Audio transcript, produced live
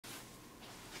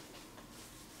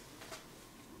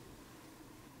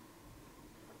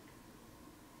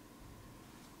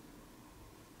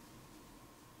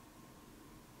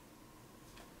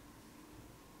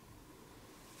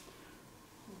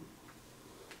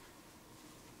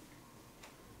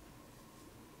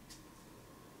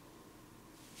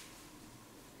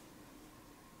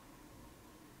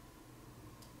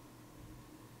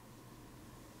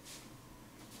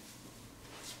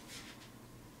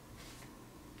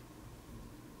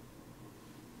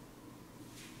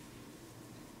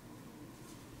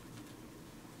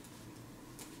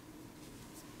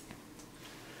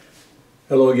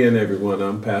Hello again, everyone.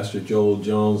 I'm Pastor Joel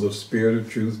Jones of Spirit of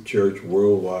Truth Church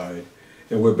Worldwide,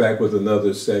 and we're back with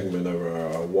another segment of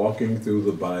our Walking Through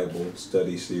the Bible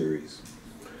study series.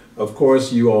 Of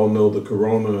course, you all know the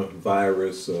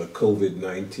coronavirus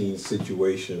COVID-19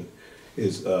 situation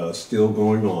is still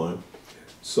going on.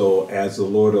 So as the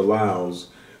Lord allows,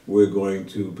 we're going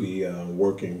to be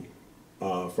working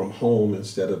from home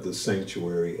instead of the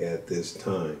sanctuary at this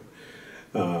time.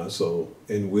 So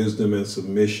in wisdom and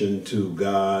submission to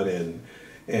God and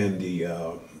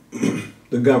the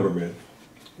the government,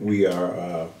 we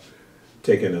are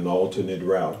taking an alternate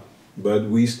route. But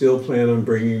we still plan on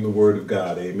bringing the Word of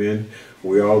God. Amen.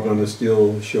 We're all going to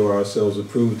still show ourselves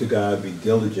approved to God, be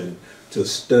diligent to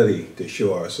study to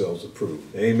show ourselves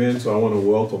approved. Amen. So I want to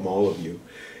welcome all of you.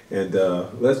 And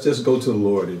let's just go to the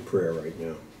Lord in prayer right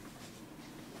now.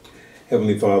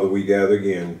 Heavenly Father, we gather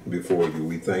again before you.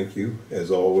 We thank you,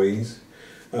 as always,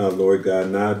 Lord God,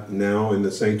 not now in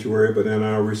the sanctuary, but in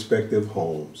our respective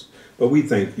homes. But we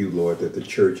thank you, Lord, that the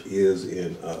church is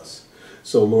in us.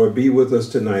 So, Lord, be with us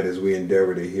tonight as we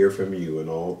endeavor to hear from you in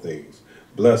all things.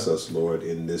 Bless us, Lord,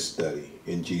 in this study.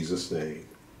 In Jesus' name,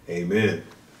 amen.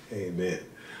 Amen.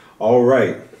 All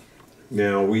right.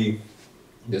 Now,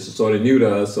 this is sort of new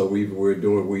to us, so we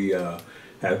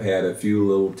have had a few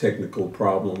little technical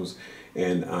problems.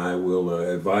 And I will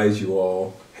advise you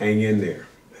all, hang in there.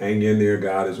 Hang in there.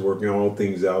 God is working all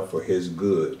things out for his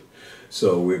good.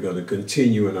 So we're going to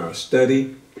continue in our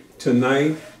study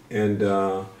tonight. And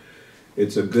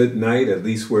it's a good night, at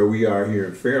least where we are here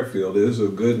in Fairfield. It is a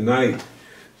good night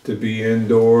to be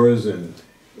indoors and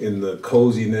in the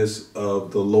coziness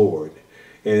of the Lord.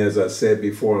 And as I said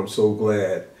before, I'm so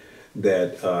glad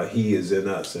that he is in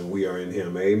us and we are in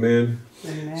him. Amen.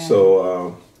 Amen.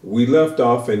 So we left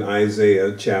off in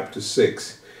Isaiah chapter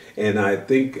 6, and I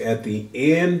think at the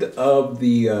end of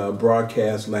the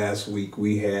broadcast last week,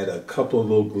 we had a couple of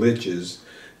little glitches,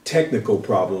 technical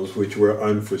problems, which were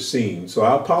unforeseen. So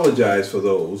I apologize for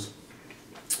those,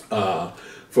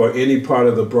 for any part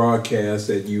of the broadcast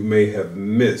that you may have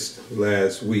missed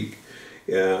last week.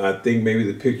 I think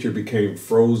maybe the picture became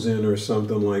frozen or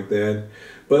something like that.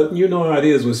 But you know how it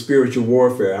is with spiritual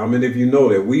warfare. How many of you know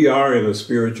that we are in a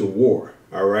spiritual war?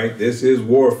 All right, this is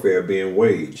warfare being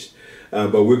waged,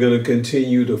 but we're going to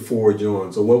continue to forge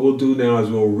on. So what we'll do now is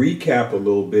we'll recap a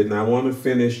little bit, and I want to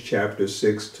finish chapter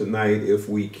 6 tonight if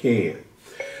we can.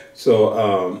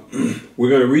 So we're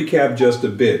going to recap just a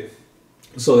bit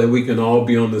so that we can all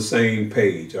be on the same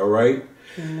page. All right.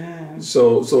 Amen.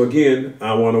 So again,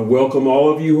 I want to welcome all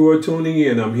of you who are tuning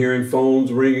in. I'm hearing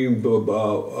phones ringing,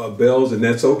 bells, and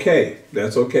that's okay.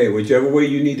 That's okay. Whichever way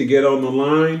you need to get on the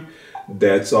line,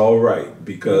 that's all right.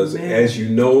 Because Amen. As you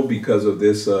know, because of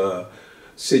this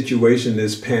situation,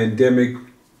 this pandemic,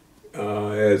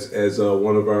 as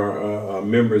one of our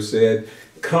members said,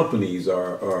 companies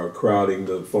are crowding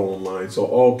the phone line. So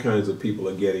all kinds of people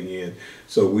are getting in.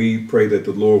 So we pray that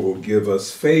the Lord will give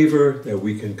us favor, that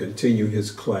we can continue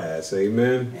his class.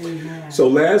 Amen. Amen. So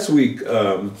last week,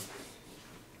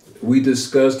 we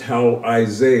discussed how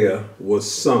Isaiah was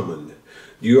summoned.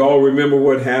 Do you all remember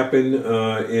what happened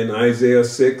in Isaiah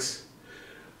 6?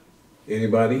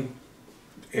 Anybody?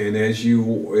 And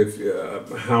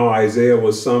how Isaiah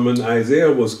was summoned,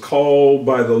 Isaiah was called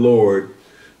by the Lord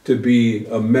to be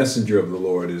a messenger of the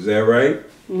Lord. Is that right?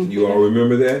 Mm-hmm. You all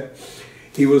remember that?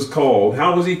 He was called.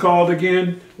 How was he called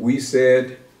again? We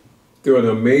said through an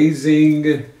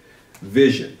amazing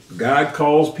vision. God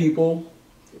calls people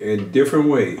in different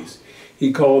ways.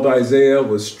 He called Isaiah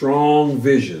with strong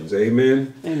visions.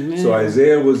 Amen. Amen. So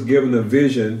Isaiah was given a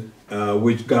vision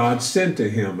which God sent to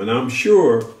him. And I'm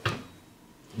sure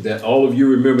that all of you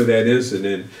remember that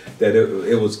incident, that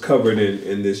it was covered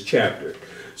in this chapter.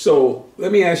 So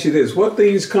let me ask you this. What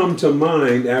things come to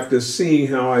mind after seeing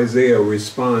how Isaiah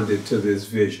responded to this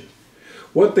vision?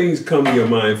 What things come to your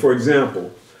mind? For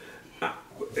example,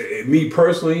 me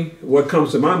personally, what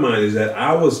comes to my mind is that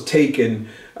I was taken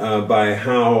by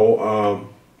how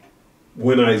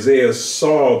when Isaiah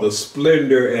saw the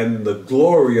splendor and the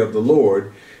glory of the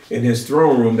Lord in his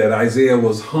throne room, that Isaiah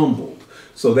was humbled.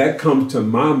 So that comes to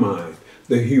my mind,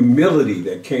 the humility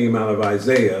that came out of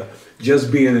Isaiah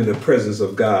just being in the presence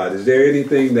of God. Is there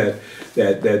anything that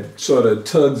sort of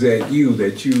tugs at you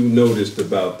that you noticed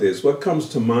about this? What comes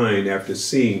to mind after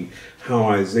seeing how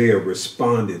Isaiah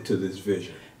responded to this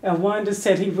vision? And Wanda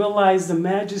said he realized the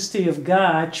majesty of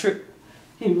God.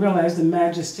 He realized the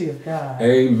majesty of God.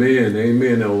 Amen.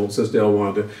 Amen, old Sister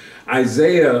Elwanda.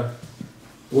 Isaiah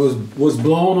was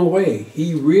blown away.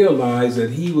 He realized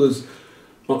that he was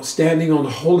standing on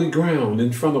holy ground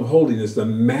in front of holiness, the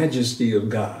majesty of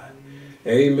God.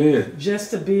 Amen.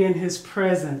 Just to be in his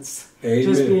presence. Amen.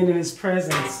 Just being in his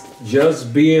presence.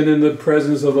 Just being in the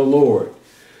presence of the Lord.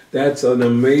 That's an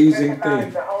amazing Recognize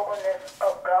thing. the holiness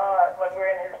of God when we're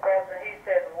in his presence. He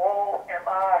says, woe am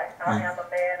I. I am a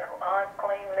man of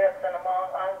unclean lips and among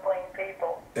unclean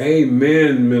people.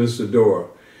 Amen, Minister Dora.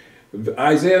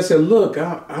 Isaiah said, look,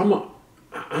 I'm an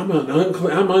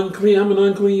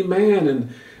unclean man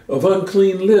and of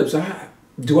unclean lips.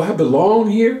 Do I belong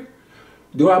here?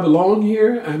 Do I belong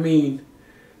here? I mean,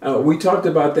 we talked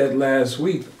about that last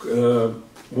week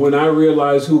when I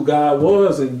realized who God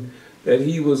was and that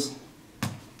he was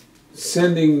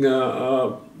sending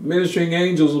ministering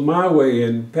angels my way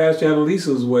and Pastor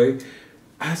Annalisa's way.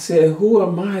 I said, who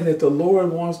am I that the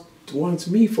Lord wants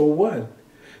me for what?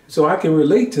 So I can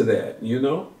relate to that, you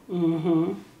know?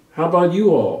 Mm-hmm. How about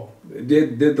you all?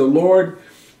 Did the Lord,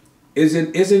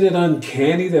 isn't it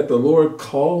uncanny that the Lord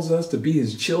calls us to be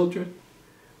his children?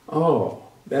 Oh,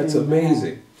 that's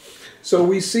amazing. So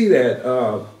we see that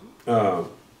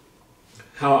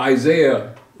how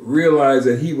Isaiah realized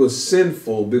that he was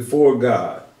sinful before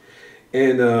God,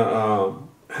 and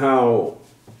how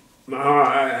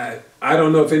I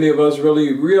don't know if any of us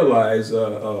really realize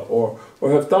or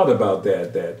have thought about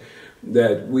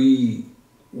that we,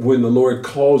 when the Lord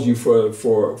calls you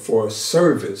for a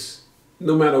service,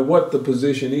 no matter what the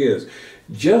position is,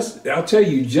 I'll tell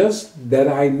you, just that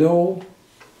I know,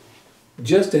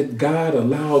 just that God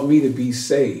allowed me to be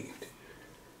saved,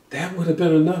 that would have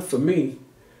been enough for me.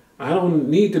 I don't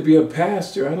need to be a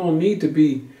pastor. I don't need to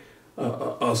be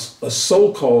a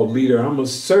so-called leader. I'm a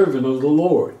servant of the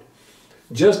Lord.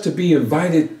 Just to be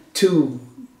invited to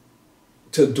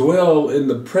dwell in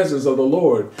the presence of the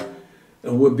Lord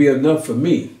would be enough for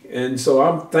me. And so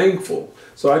I'm thankful.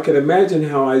 So I can imagine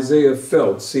how Isaiah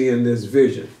felt seeing this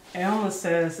vision. Alma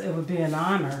says it would be an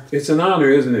honor. It's an honor,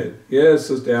 isn't it? Yes,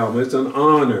 Sister Alma, it's an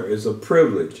honor. It's a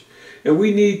privilege. And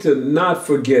we need to not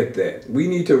forget that. We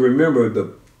need to remember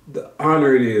the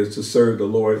honor it is to serve the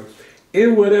Lord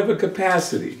in whatever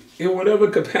capacity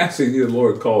the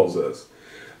Lord calls us.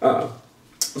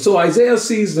 So Isaiah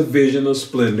sees the vision of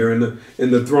splendor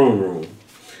in the throne room.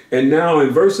 And now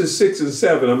in verses 6 and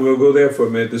 7, I'm going to go there for a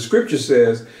minute. The scripture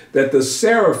says that the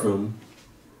seraphim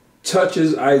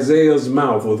touches Isaiah's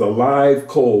mouth with a live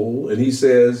coal. And he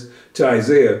says to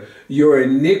Isaiah, your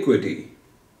iniquity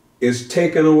is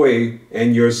taken away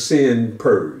and your sin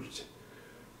purged.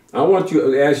 I want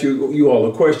to ask you all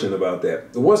a question about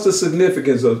that. What's the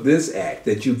significance of this act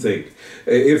that you think,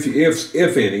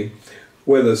 if any,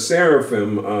 where the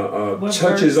seraphim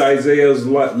touches Isaiah's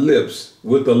lips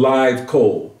with the live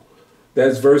coal?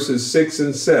 That's verses 6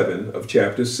 and 7 of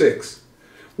chapter 6,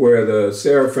 where the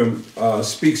seraphim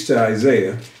speaks to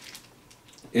Isaiah,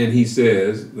 and he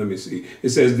says, let me see, it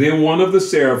says, then one of the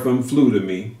seraphim flew to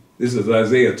me. This is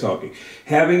Isaiah talking,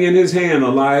 having in his hand a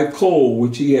live coal,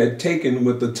 which he had taken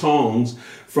with the tongs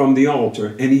from the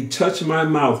altar, and he touched my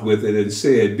mouth with it and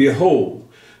said, behold,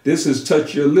 this has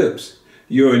touched your lips.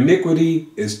 Your iniquity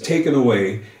is taken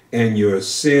away and your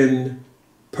sin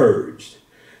purged.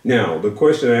 Now, the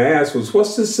question I asked was,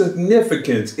 what's the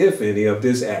significance, if any, of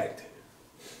this act?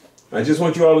 I just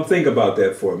want you all to think about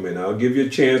that for a minute. I'll give you a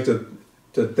chance to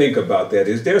think about that.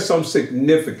 Is there some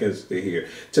significance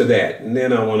to that? And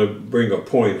then I want to bring a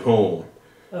point home.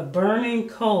 A burning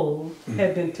coal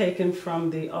had been taken from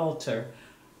the altar.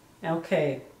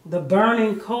 Okay, the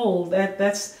burning coal,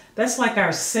 that's like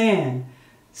our sin.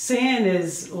 Sin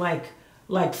is like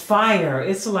fire.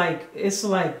 It's like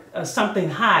something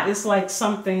hot. It's like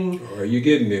something. Are you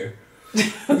getting there?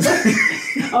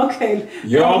 Okay.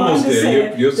 You're almost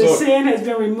there. The sin has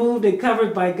been removed and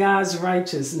covered by God's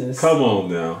righteousness. Come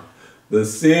on now. The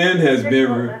sin has been.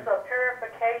 It's a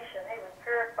purification. He was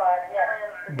purified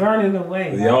and cleansed. Burning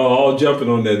away. Y'all all jumping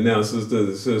on that now. Sister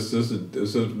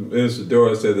Mr.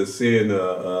 Dora said the sin.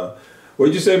 What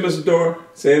did you say, Mr. Dora?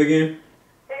 Say it again.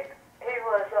 He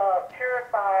was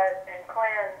purified and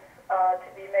cleansed to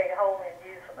be made holy and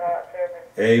used for God's service.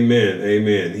 Amen.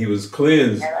 Amen. He was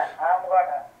cleansed. And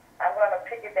I'm gonna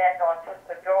piggyback on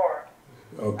Sister Dora.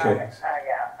 Okay. It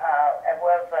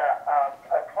was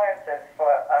a cleansing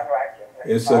for unrighteousness.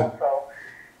 It's also,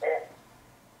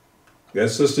 that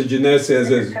Sister Jeanette says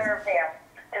to serve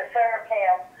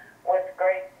him with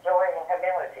great joy and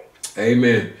humility.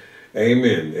 Amen.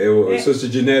 Amen. Sister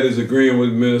Jeanette is agreeing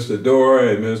with Minister Dora,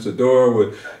 and Minister Dora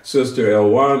with Sister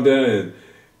Elwanda,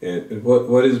 and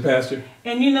what is it, Pastor?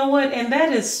 And you know what? And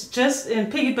that is just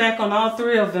in piggyback on all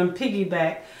three of them.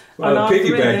 Piggyback. A lot of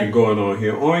piggybacking going on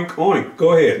here. Oink, oink.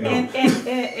 Go ahead. No. And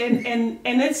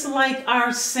it's like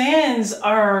our sins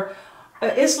are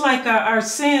It's like our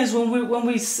sins when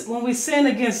we sin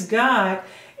against God.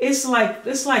 It's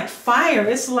like fire.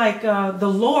 It's like the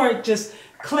Lord just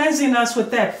cleansing us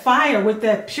with that fire, with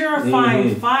that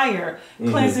purifying fire,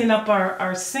 cleansing up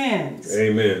our sins.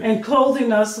 Amen. And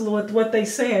clothing us with what they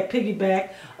say at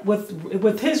Piggyback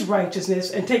with His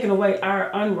righteousness and taking away our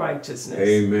unrighteousness.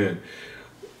 Amen.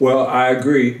 Well, I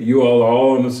agree. You all are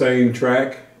all on the same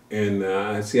track. And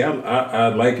I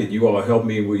like it. You all help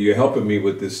me. You're helping me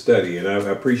with this study, and I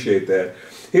appreciate that.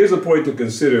 Here's a point to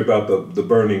consider about the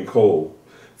burning coal.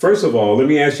 First of all, let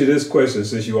me ask you this question,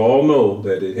 since you all know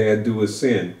that it had to do with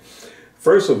sin.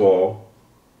 First of all,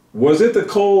 was it the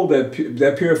coal that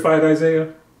purified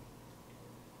Isaiah?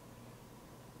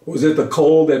 Was it the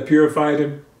coal that purified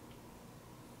him?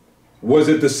 Was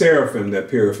it the seraphim that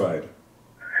purified him?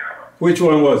 Which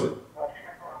one was it?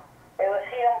 It was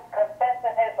him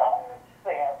confessing his own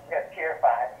sins that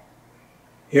purified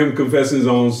him. Him confessing his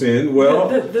own sin. Well,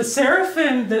 the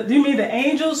seraphim. You mean the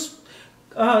angels?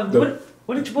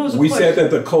 What did you pose? We said that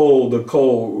the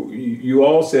coal. You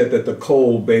all said that the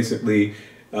coal basically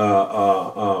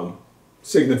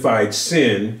signified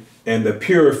sin and the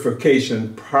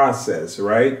purification process,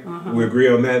 right? We agree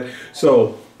on that.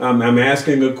 So I'm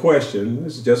asking a question.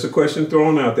 This is just a question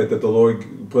thrown out there that the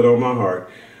Lord put on my heart.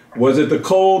 Was it the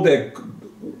coal that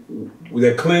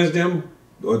cleansed him,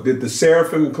 or did the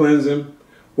seraphim cleanse him?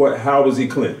 How was he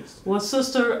cleansed? Well,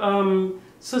 Sister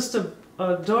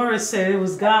Doris said it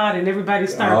was God, and everybody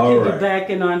started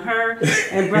piggybacking on her.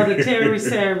 And Brother Terry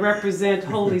said represent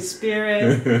Holy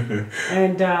Spirit,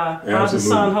 and Father,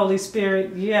 Son, Holy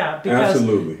Spirit. Yeah,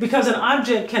 because an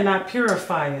object cannot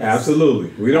purify us. Absolutely,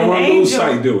 we don't want to lose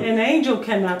sight, do it. An angel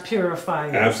cannot purify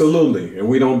us. Absolutely, and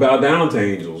we don't bow down to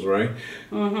angels, right?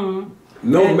 No,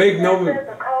 make no.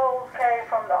 The coal came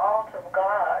from the altar of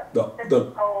God.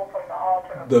 The coal from the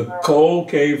altar of the God. coal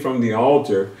came from the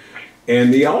altar.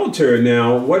 And the altar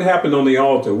now, what happened on the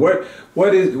altar?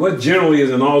 What generally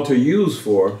is an altar used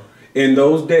for in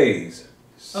those days?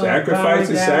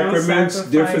 Sacrifices, sacraments,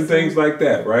 different things like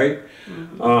that, right?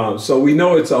 So we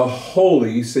know it's a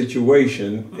holy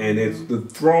situation, and it's the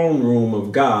throne room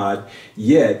of God,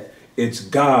 yet it's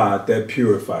God that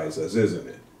purifies us, isn't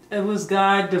it? It was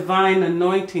God, divine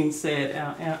anointing, said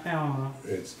Alma.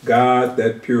 It's God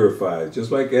that purifies,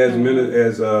 just like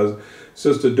as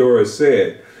Sister Doris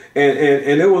said.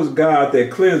 And it was God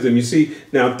that cleansed them. You see,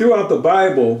 now throughout the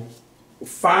Bible,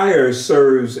 fire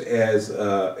serves as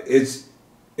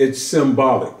it's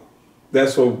symbolic.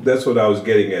 That's what I was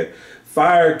getting at.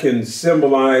 Fire can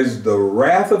symbolize the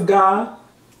wrath of God,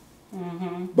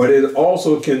 but it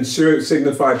also can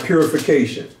signify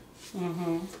purification.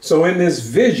 So in this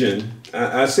vision,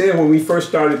 I said when we first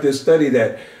started this study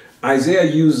that Isaiah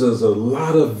uses a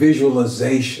lot of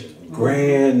visualization.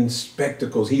 Grand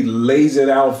spectacles. He lays it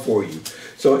out for you.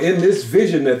 So in this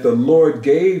vision that the Lord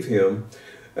gave him,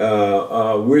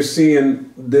 we're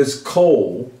seeing this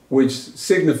coal, which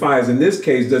signifies, in this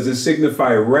case, does it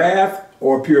signify wrath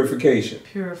or purification?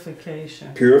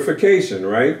 Purification. Purification,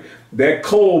 right? That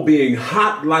coal being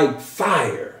hot like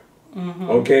fire,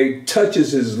 okay,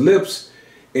 touches his lips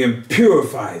and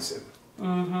purifies him.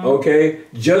 Okay?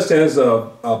 Just as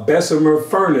a Bessemer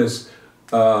furnace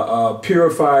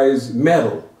purifies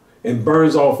metal and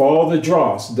burns off all the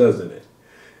dross, doesn't it?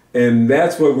 And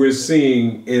that's what we're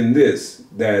seeing in this,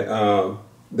 that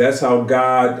that's how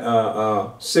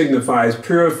God signifies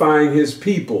purifying his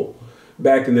people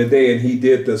back in the day, and he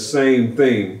did the same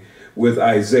thing with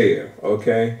Isaiah,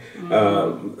 okay?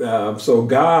 So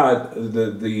God,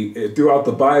 throughout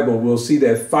the Bible, we'll see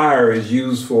that fire is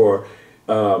used for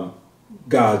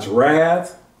God's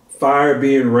wrath, fire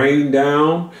being rained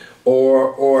down,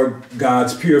 or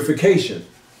God's purification.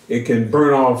 It can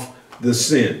burn off the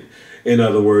sin, in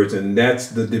other words, and that's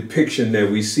the depiction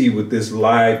that we see with this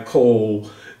live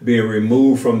coal being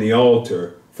removed from the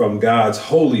altar, from God's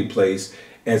holy place,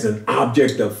 as an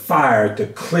object of fire to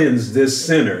cleanse this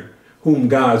sinner whom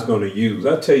God's going to use.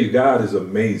 I tell you, God is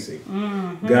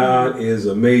amazing. God is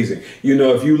amazing. You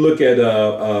know, if you look at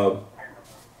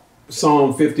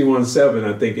Psalm 51:7,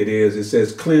 I think it is, it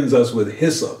says, cleanse us with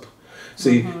hyssop.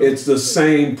 See, it's the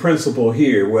same principle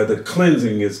here, where the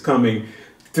cleansing is coming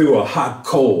through a hot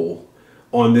coal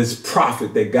on this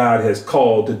prophet that God has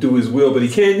called to do his will, but he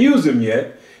can't use him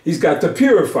yet. He's got to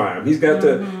purify him. He's got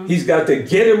to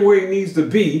get him where he needs to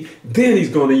be. Then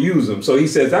he's going to use him. So he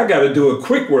says, I got to do a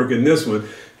quick work in this one,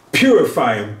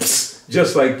 purify him,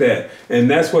 just like that.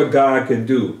 And that's what God can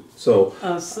do. So,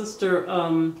 Sister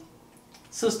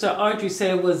Sister Audrey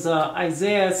said it was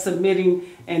Isaiah submitting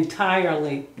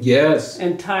entirely. Yes.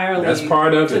 Entirely. That's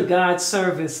part of to it. God's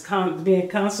service, being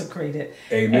consecrated.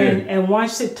 Amen. And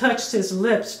once it touched his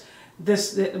lips,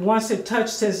 once it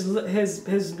touched his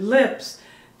lips,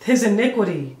 his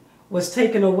iniquity was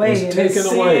taken away, and his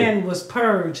sin was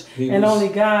purged. Only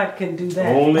God can do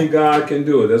that. Only God can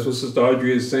do it. That's what Sister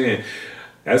Audrey is saying.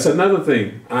 That's another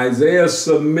thing. Isaiah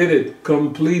submitted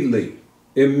completely,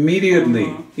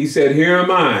 immediately. He said, "Here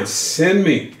am I, send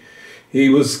me." He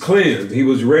was cleansed. He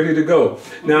was ready to go.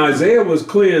 Now, Isaiah was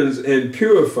cleansed and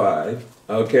purified,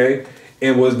 okay,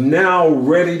 and was now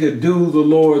ready to do the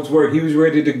Lord's work. He was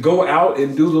ready to go out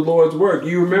and do the Lord's work.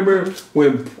 You remember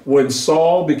when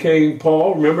Saul became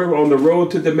Paul? Remember on the road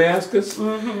to Damascus?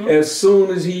 As soon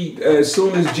as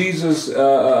Jesus,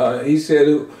 he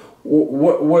said,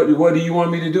 "What do you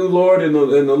want me to do, Lord?" And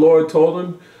the Lord told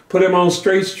him, "Put him on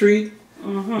straight street."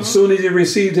 As soon as he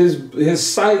received his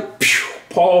sight, phew,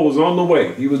 Paul was on the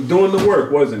way. He was doing the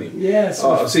work, wasn't he? Yes.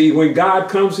 See, when God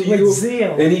comes to you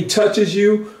and he touches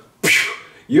you, phew,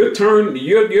 you're turned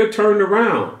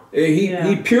around.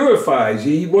 He purifies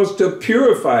you. He wants to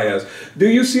purify us. Do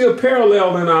you see a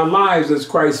parallel in our lives as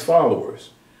Christ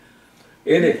followers?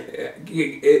 Can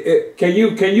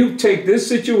you take this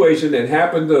situation that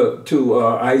happened to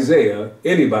Isaiah,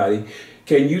 anybody,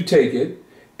 can you take it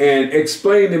and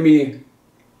explain to me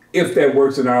if that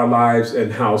works in our lives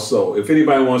and how so? If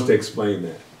anybody wants to explain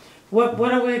that.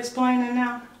 What are we explaining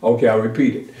now? Okay, I'll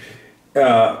repeat it.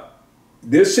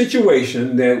 This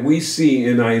situation that we see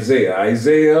in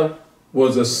Isaiah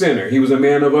was a sinner. He was a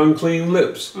man of unclean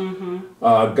lips.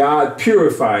 God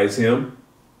purifies him,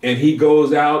 and he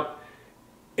goes out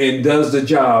and does the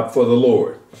job for the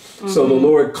Lord. So the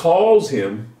Lord calls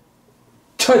him,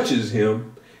 touches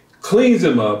him, cleans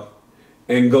him up,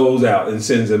 and goes out and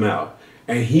sends him out.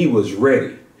 And he was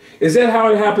ready. Is that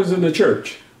how it happens in the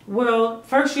church? Well,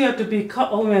 first you have to be called.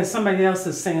 Oh man, somebody else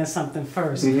is saying something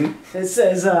first. It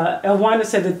says, Elwanda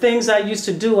said, "The things I used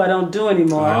to do, I don't do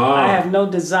anymore. I have no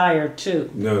desire to."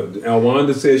 No,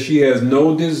 Elwanda says she has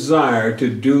no desire to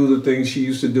do the things she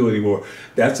used to do anymore.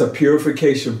 That's a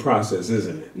purification process,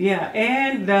 isn't it? Yeah,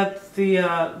 and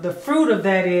the fruit of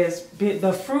that is,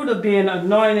 the fruit of being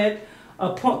anointed,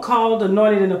 called,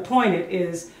 anointed, and appointed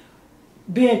is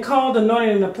being called,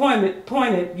 anointed, and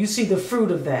appointed. You see the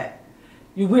fruit of that.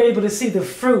 You were able to see the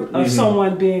fruit of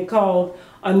someone being called,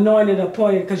 anointed,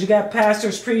 appointed, because you got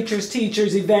pastors, preachers,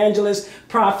 teachers, evangelists,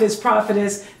 prophets,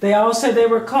 prophetess. They all said they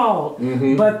were called.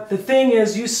 But the thing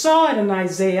is, you saw it in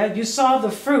Isaiah. You saw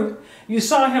the fruit. You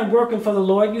saw him working for the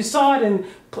Lord. You saw it in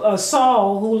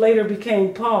Saul, who later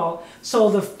became Paul.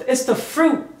 So it's the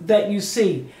fruit that you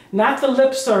see, not the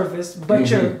lip service, but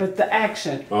but the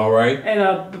action. All right. And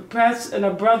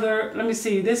a brother, let me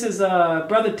see. This is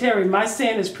Brother Terry. My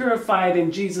sin is purified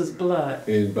in Jesus' blood.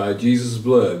 And by Jesus'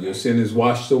 blood, your sin is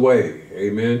washed away.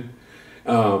 Amen.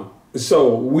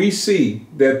 So we see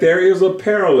that there is a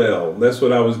parallel. That's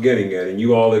what I was getting at, and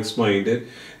you all explained it.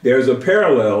 There's a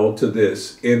parallel to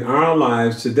this in our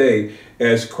lives today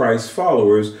as Christ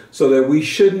followers, so that we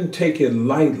shouldn't take it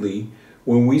lightly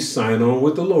when we sign on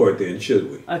with the Lord, then, should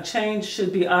we? A change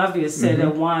should be obvious, said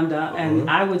Wanda, and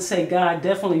I would say God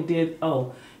definitely did.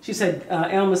 Oh, she said,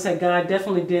 Elma said God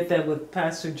definitely did that with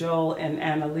Pastor Joel and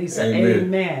Annalisa.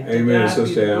 Amen. Amen.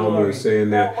 Sister Elma is saying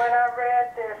that. When I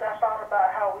read this, I thought about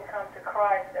how we come to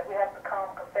Christ, that we have to come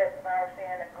confessing our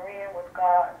sin, agreeing with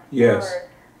God's word,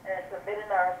 and submitting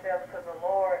ourselves to the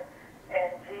Lord.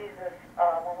 And Jesus,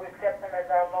 when we accept him as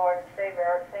our Lord and Savior,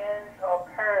 our sins are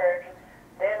purged.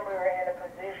 Then we were in a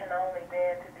position only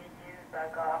then to be used by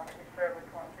God for his service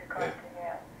once we come to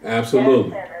him.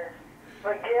 Absolutely. And sinners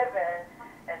forgiven,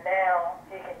 and now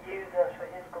he can use us for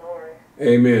his glory.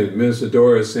 Amen. Minister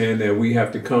Dora is saying that we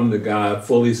have to come to God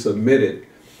fully submitted.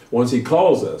 Once he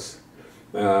calls us,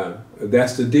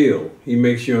 that's the deal. He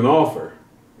makes you an offer,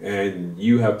 and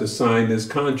you have to sign this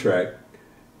contract,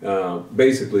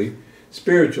 basically,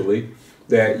 spiritually,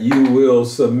 that you will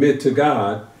submit to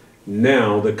God.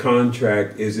 Now the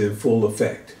contract is in full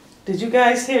effect. Did you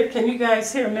guys hear? Can you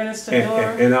guys hear Minister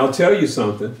Dora? And I'll tell you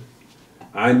something.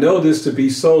 I know this to be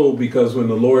so because when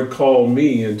the Lord called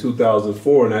me in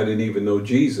 2004 and I didn't even know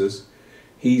Jesus,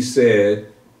 he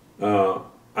said, I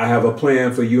have a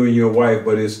plan for you and your wife,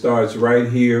 but it starts right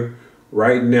here,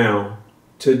 right now,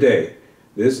 today,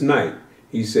 this night.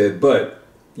 He said, but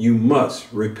you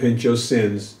must repent your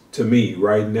sins to me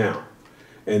right now.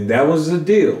 And that was the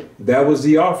deal. That was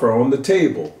the offer on the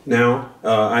table. Now,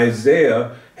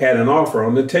 Isaiah had an offer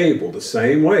on the table the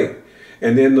same way.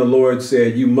 And then the Lord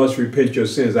said, you must repent your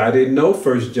sins. I didn't know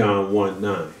 1 John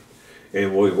 1:9.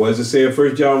 And what does it say in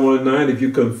 1 John 1:9? If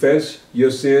you confess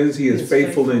your sins, he is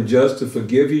faithful and just to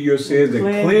forgive you your sins and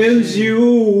cleanse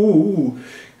you.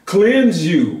 Cleanse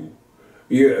you.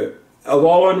 Of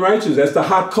all unrighteousness. That's the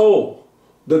hot coal.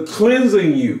 The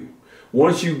cleansing you.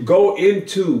 Once you go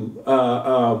into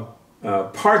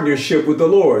partnership with the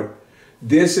Lord,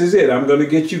 this is it. I'm going to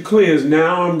get you cleansed.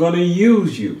 Now I'm going to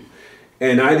use you.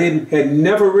 And I had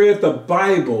never read the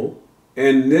Bible,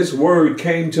 and this word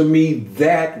came to me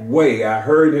that way. I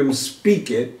heard him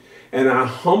speak it, and I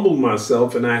humbled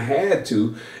myself, and I had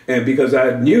to, and because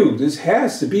I knew this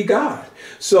has to be God.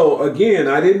 So again,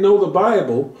 I didn't know the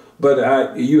Bible,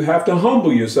 but you have to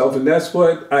humble yourself, and that's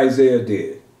what Isaiah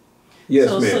did. Yes,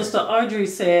 so ma'am. Sister Audrey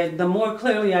said, the more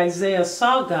clearly Isaiah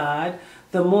saw God,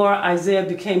 the more Isaiah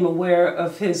became aware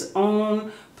of his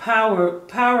own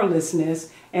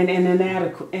powerlessness and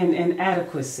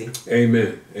inadequacy.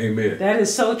 Amen. Amen. That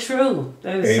is so true.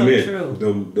 That is Amen. so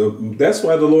true. That's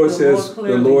why the Lord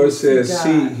says,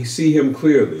 see him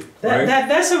clearly. Right?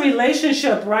 That's a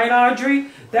relationship, right, Audrey?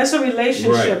 That's a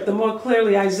relationship. Right. The more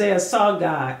clearly Isaiah saw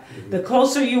God, the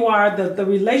closer you are, the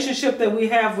relationship that we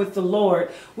have with the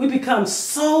Lord, we become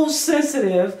so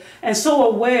sensitive and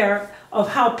so aware of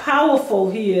how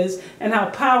powerful he is and how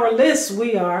powerless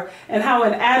we are and how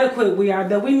inadequate we are,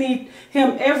 that we need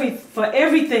him for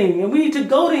everything, and we need to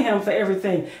go to him for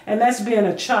everything, and that's being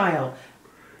a child.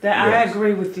 Yes. I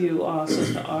agree with you,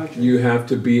 Sister Audrey. You have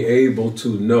to be able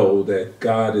to know that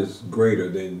God is greater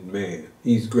than man.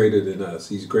 He's greater than us.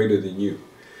 He's greater than you.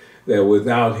 That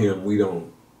without him, we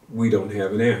don't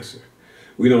have an answer.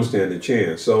 We don't stand a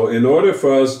chance. So in order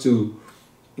for us to,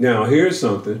 now here's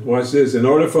something, watch this. In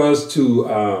order for us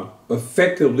to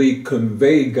effectively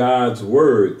convey God's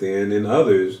word then in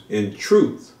others in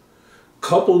truth,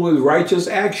 coupled with righteous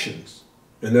actions,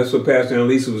 and that's what Pastor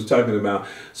Annalisa was talking about.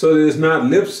 So that it's not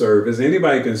lip service.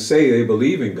 Anybody can say they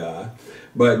believe in God,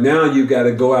 but now you've got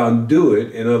to go out and do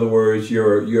it. In other words,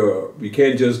 you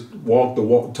can't just walk the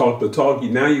walk, talk the talk.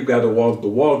 Now you've got to walk the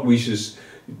walk.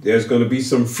 There's going to be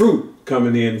some fruit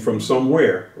coming in from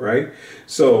somewhere, right?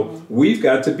 So we've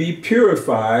got to be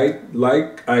purified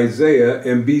like Isaiah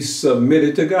and be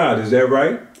submitted to God. Is that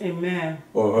right? Amen.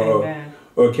 Amen.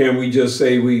 Or can we just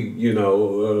say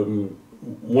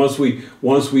once we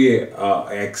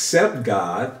accept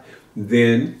God,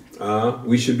 then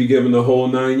we should be given the whole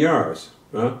 9 yards.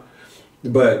 But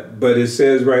it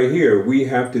says right here, we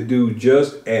have to do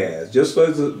just as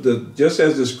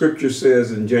the scripture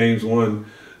says in James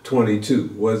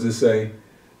 1:22. What does it say?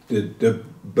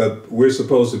 But we're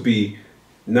supposed to be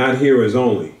not hearers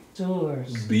only.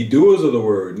 Doers. Be doers of the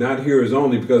word, not hearers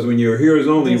only. Because when you're hearers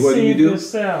only, what do?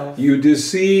 Yourself. You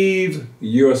deceive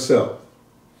yourself.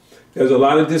 There's a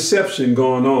lot of deception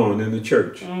going on in the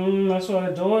church. That's why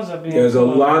the doors are being There's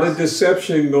closed. a lot of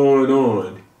deception going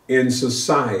on in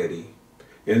society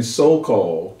and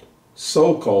so-called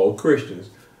Christians.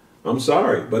 I'm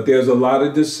sorry, but there's a lot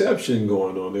of deception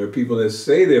going on. There are people that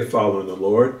say they're following the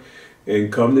Lord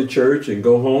and come to church and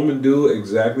go home and do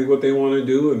exactly what they want to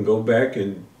do and go back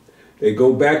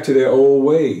to their old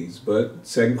ways. But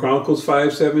 2 Chronicles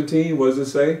 5:17, what does it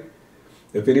say?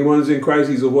 If anyone's in Christ,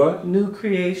 he's a what? New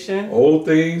creation. Old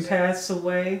things pass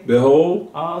away. Behold,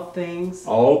 all things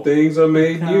are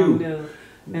made new.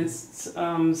 And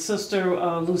Sister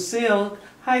Lucille,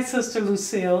 hi Sister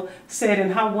Lucille, said,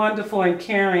 and how wonderful and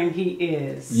caring he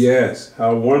is. Yes,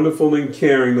 how wonderful and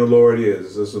caring the Lord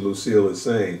is, Sister Lucille is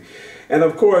saying. And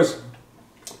of course,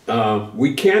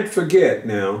 we can't forget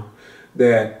now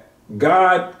that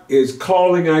God is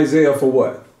calling Isaiah for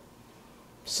what?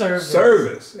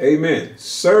 Service. Amen.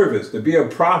 Service. To be a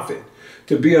prophet.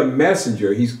 To be a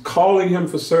messenger. He's calling him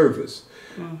for service.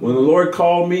 When the Lord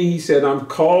called me, he said, I'm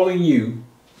calling you,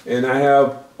 and I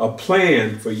have a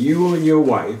plan for you and your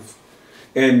wife.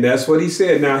 And that's what he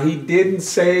said. Now, he didn't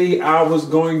say I was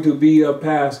going to be a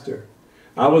pastor.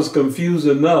 I was confused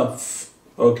enough,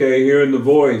 okay, hearing the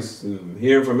voice and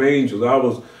hearing from angels.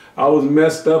 I was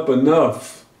messed up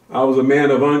enough. I was a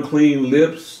man of unclean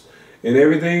lips and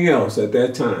everything else at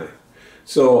that time.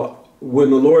 So when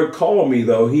the Lord called me,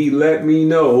 though, he let me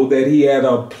know that he had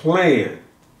a plan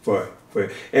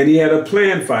and he had a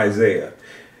plan for Isaiah.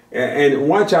 And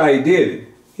watch how he did it.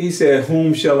 He said,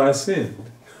 whom shall I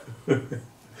send?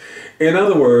 In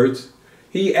other words,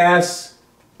 he asked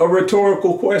a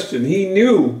rhetorical question. He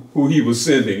knew who he was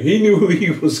sending. He knew who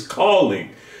he was calling.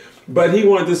 But he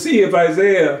wanted to see if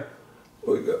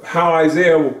how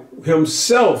Isaiah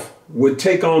himself would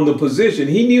take on the position.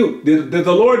 He knew. Did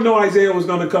the Lord know Isaiah was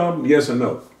going to come? Yes or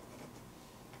no?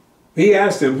 He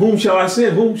asked him, whom shall I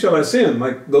send? Whom shall I send?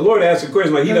 Like the Lord asked a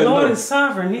question like he doesn't know. The Lord is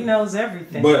sovereign. He knows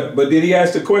everything. But did he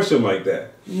ask the question like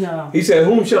that? No. He said,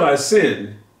 whom shall I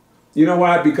send? You know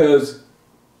why? Because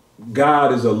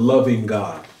God is a loving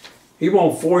God. He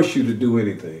won't force you to do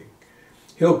anything.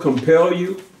 He'll compel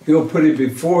you. He'll put it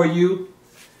before you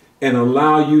and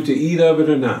allow you to eat of it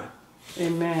or not.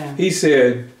 Amen. He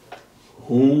said,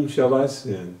 whom shall I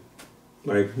send?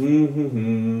 Like,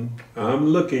 I'm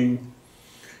looking.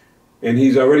 And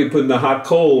he's already putting the hot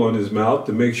coal on his mouth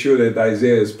to make sure that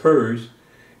Isaiah is purged.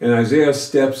 And Isaiah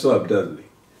steps up, doesn't he?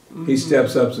 Mm-hmm. He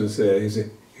steps up and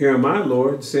says, here am I,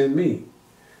 Lord, send me.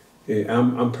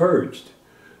 I'm purged.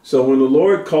 So when the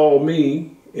Lord called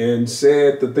me and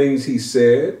said the things he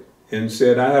said, and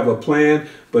said, I have a plan,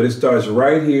 but it starts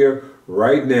right here,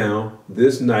 right now,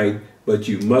 this night, but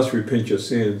you must repent your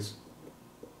sins.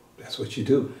 That's what you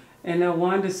do. And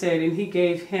Wanda said,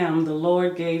 and the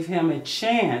Lord gave him a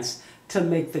chance to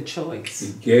make the choice.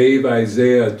 He gave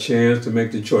Isaiah a chance to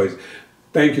make the choice.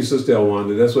 Thank you, Sister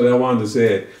Elwanda. That's what Elwanda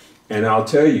said. And I'm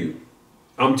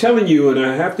telling you, and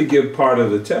I have to give part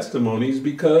of the testimonies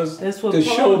because to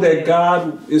show that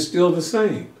God is still the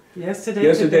same.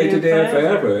 Yesterday, today, and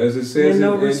forever, as it says. And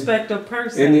no respect of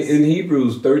persons. In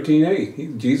Hebrews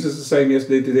 13:8, Jesus is the same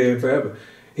yesterday, today, and forever.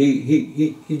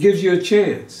 He gives you a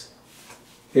chance.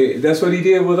 That's what he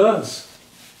did with us.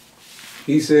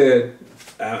 He said,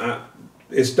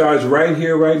 it starts right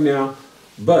here, right now,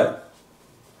 but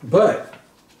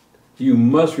you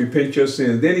must repent your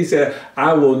sins. Then he said,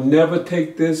 I will never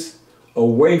take this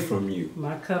away from you.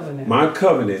 My covenant. My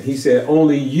covenant. He said,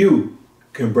 only you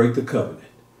can break the covenant.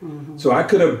 Mm-hmm. So I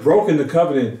could have broken the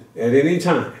covenant at any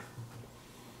time.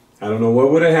 I don't know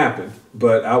what would have happened,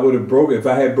 but I would have broken if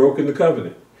I had broken the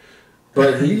covenant.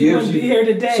 But he gives you. Be here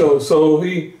today. So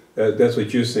he. That's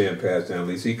what you're saying, Pastor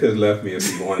Annalise. He could have left me if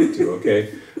he wanted to.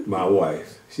 Okay, my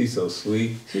wife. She's so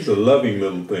sweet. She's a loving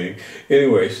little thing.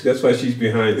 Anyway, that's why she's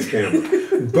behind the camera.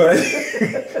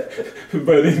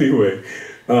 But anyway,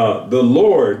 the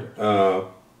Lord.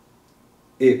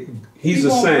 He's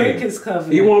the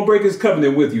same. He won't break his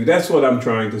covenant with you. That's what I'm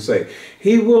trying to say.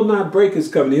 He will not break his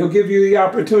covenant. He'll give you the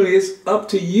opportunity. It's up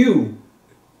to you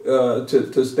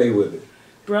to stay with it.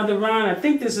 Brother Ron, I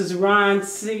think this is Ron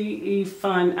C.E.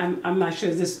 Fun. I'm not sure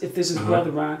if this is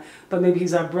Brother Ron, but maybe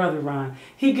he's our Brother Ron.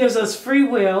 He gives us free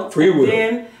will. Free will.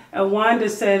 Then Wanda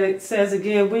says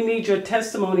again, we need your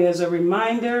testimony as a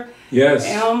reminder. Yes.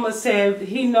 Elma said,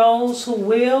 he knows who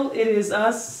will. It is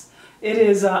us. It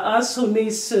is us who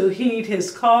needs to heed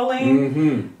his calling.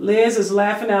 Mm-hmm. Liz is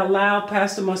laughing out loud.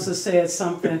 Pastor must have said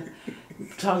something,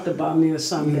 talked about me or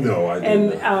something. No, I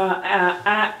didn't.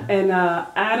 And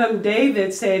Adam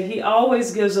David said he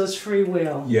always gives us free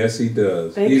will. Yes, he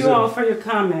does. Thank you all for your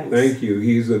comments. Thank you.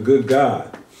 He's a good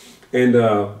God. And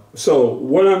so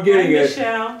what I'm getting at...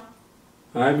 Michelle.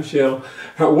 Hi, Michelle.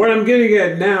 What I'm getting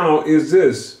at now is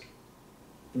this.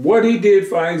 What he did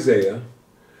for Isaiah,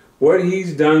 what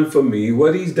he's done for me,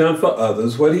 what he's done for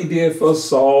others, what he did for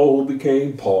Saul, who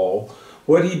became Paul,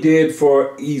 what he did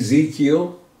for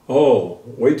Ezekiel. Oh,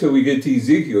 wait till we get to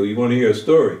Ezekiel. You want to hear a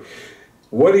story.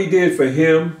 What he did for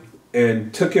him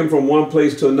and took him from one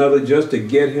place to another just to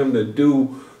get him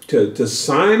to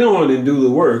sign on and do the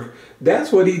work.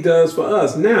 That's what he does for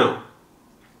us. Now,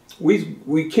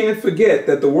 we can't forget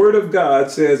that the Word of God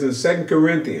says in 2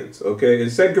 Corinthians, okay, in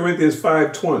 2 Corinthians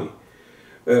 5:20,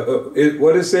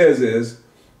 what it says is,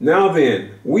 now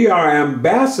then, we are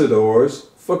ambassadors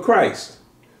for Christ.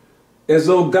 As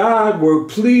though God were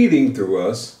pleading through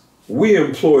us, we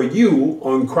implore you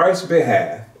on Christ's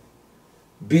behalf,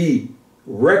 be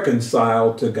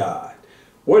reconciled to God.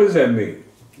 What does that mean?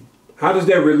 How does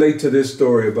that relate to this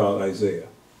story about Isaiah?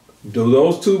 Do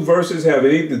those two verses have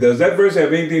anything? Does that verse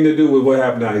have anything to do with what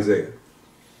happened to Isaiah?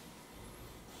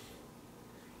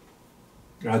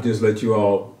 I'll just let you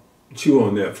all chew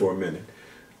on that for a minute.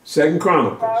 2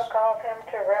 Chronicles. God called him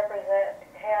to represent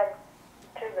him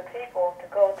to the people, to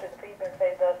go to the people and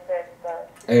say, thus says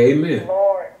the Amen.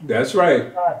 Lord. That's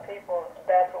right. God's people,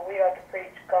 that's what we are to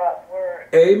preach, God's word.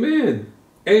 Amen.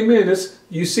 Amen.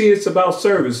 You see, it's about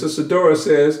service. Sister Dora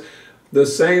says, the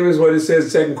same as what it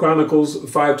says in 2 Chronicles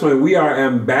 5:20. We are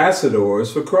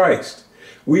ambassadors for Christ.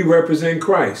 We represent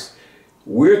Christ.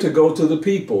 We're to go to the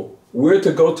people. We're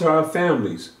to go to our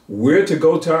families. We're to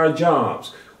go to our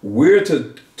jobs. We're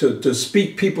to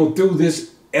speak people through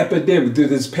this epidemic, through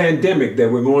this pandemic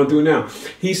that we're going through now.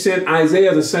 He sent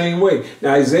Isaiah the same way.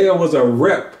 Now, Isaiah was a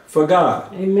rep for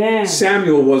God. Amen.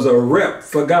 Samuel was a rep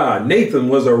for God. Nathan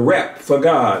was a rep for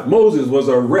God. Moses was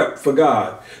a rep for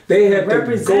God. They had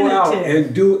to go out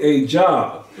and do a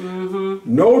job.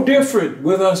 Mm-hmm. No different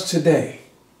with us today.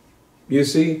 You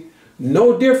see,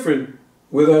 no different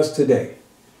with us today.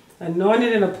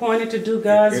 Anointed and appointed to do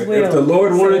God's will. If the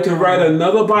Lord wanted to write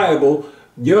another Bible,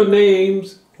 your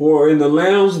names who are in the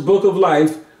Lamb's Book of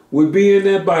Life would be in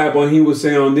that Bible, and he would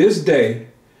say, on this day,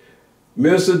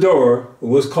 Minister Dora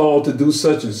was called to do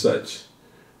such and such.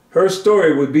 Her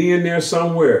story would be in there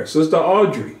somewhere. Sister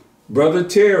Audrey, Brother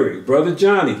Terry, Brother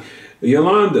Johnny,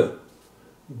 Yolanda.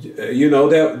 You know,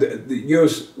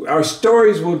 our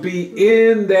stories would be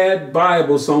in that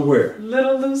Bible somewhere.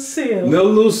 Little Lucille.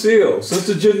 Little Lucille,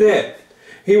 Sister Jeanette.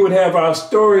 He would have our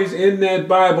stories in that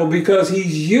Bible because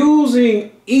he's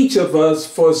using each of us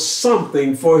for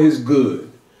something for his good.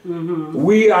 Mm-hmm.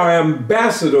 We are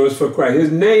ambassadors for Christ.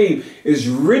 His name is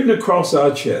written across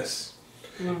our chests.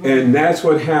 Mm-hmm. And that's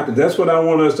what happens. That's what I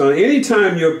want us to know.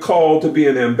 Anytime you're called to be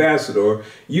an ambassador,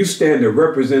 you stand to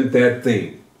represent that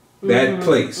thing, that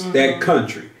place, that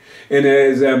country. And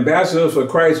as ambassadors for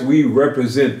Christ, we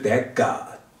represent that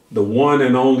God, the one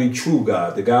and only true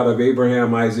God, the God of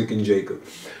Abraham, Isaac, and Jacob.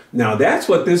 Now, that's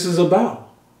what this is about.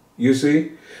 You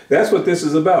see? That's what this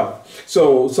is about.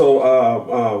 So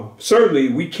certainly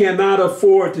we cannot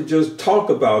afford to just talk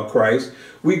about Christ.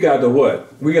 We got to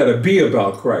what? We got to be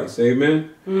about Christ. Amen.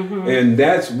 Mm-hmm. And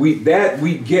that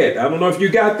we get. I don't know if you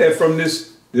got that from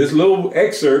this little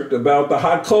excerpt about the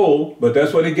hot coal, but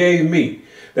that's what it gave me.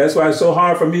 That's why it's so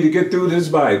hard for me to get through this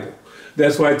Bible.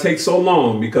 That's why it takes so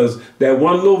long, because that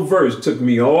one little verse took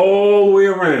me all the way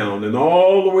around and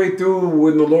all the way through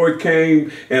when the Lord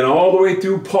came, and all the way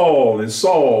through Paul and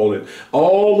Saul, and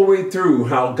all the way through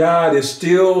how God is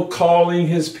still calling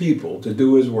his people to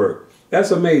do his work.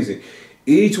 That's amazing.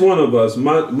 Each one of us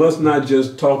must not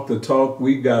just talk the talk.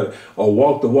 We got to, or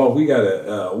walk the walk. We got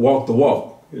to walk the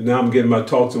walk. Now I'm getting my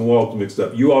talks and walks mixed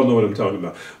up. You all know what I'm talking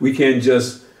about. We can't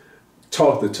just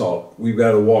talk the talk. We've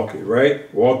got to walk it,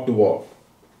 right? Walk the walk.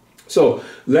 So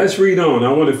let's read on.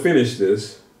 I want to finish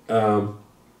this,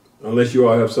 unless you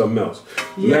all have something else.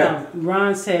 Yeah,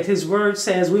 Ron said, his word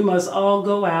says we must all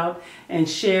go out and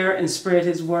share and spread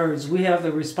his words. We have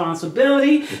the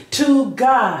responsibility to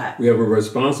God. We have a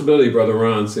responsibility, Brother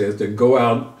Ron says, to go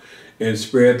out and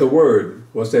spread the word.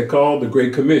 What's that called? The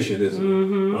Great Commission, isn't it?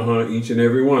 Mm-hmm. Each and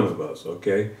every one of us,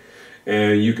 okay?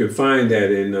 And you can find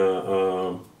that in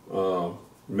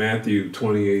Matthew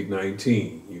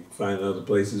 28:19. You can find it in other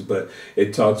places, but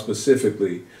it talks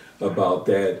specifically about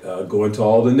that, going to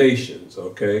all the nations,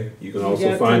 okay? You can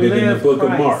also find it in the book of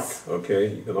Mark,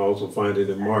 okay? You can also find it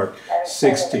in Mark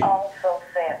 16. And also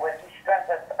said, when he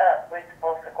strengthens us, we're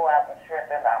supposed to go out and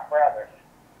strengthen our brothers.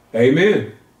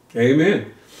 Amen.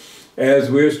 Amen.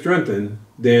 As we're strengthened,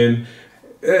 then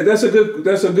that's a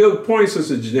good point,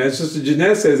 Sister Jeanette. Sister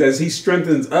Jeanette says, as he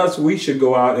strengthens us, we should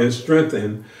go out and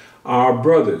strengthen our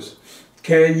brothers.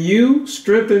 Can you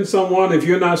strengthen someone if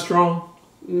you're not strong?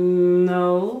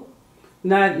 No.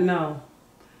 No.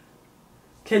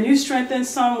 Can you strengthen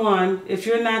someone if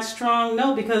you're not strong?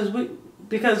 No, because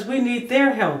we need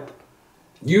their help.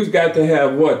 You've got to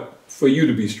have what for you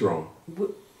to be strong?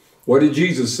 What did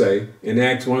Jesus say in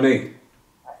Acts 1:8?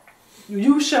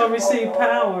 You shall receive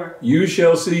power. You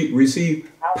shall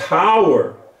receive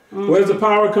power. Where does the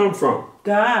power come from?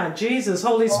 God, Jesus,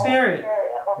 Holy Spirit.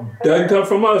 Doesn't come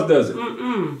from us, does it?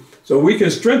 Mm-mm. So we can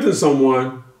strengthen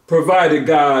someone provided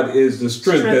God is the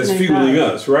strength that's fueling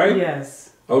us, right?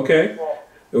 Yes. Okay.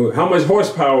 How much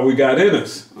horsepower we got in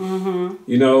us? Mm-hmm.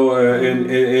 You know, and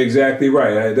exactly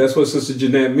right. That's what Sister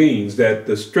Jeanette means, that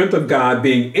the strength of God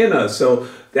being in us. So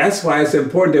that's why it's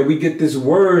important that we get this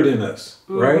word in us,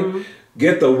 right?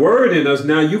 Get the word in us.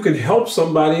 Now you can help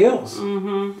somebody else.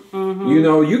 You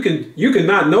know, you can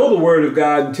not know the word of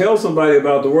God and tell somebody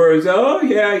about the word and say, oh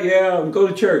yeah, go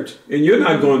to church. And you're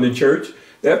not going to church.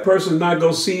 That person's not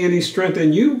going to see any strength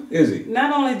in you, is he?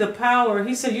 Not only the power,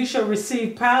 he said you shall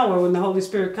receive power when the Holy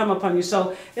Spirit come upon you.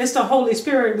 So it's the Holy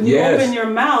Spirit. When you open your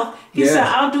mouth, he said,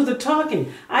 I'll do the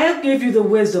talking. I'll give you the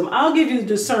wisdom. I'll give you the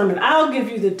discernment. I'll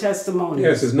give you the testimony.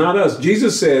 Yes, it's not us.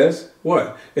 Jesus says,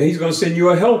 what? And he's going to send you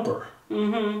a helper.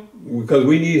 Because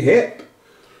we need help.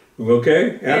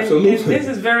 Okay, absolutely. And this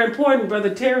is very important. Brother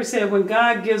Terry said when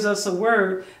God gives us a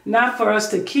word, not for us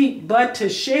to keep, but to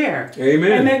share.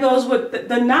 Amen. And that goes with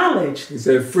the knowledge. He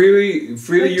said, freely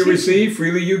you receive,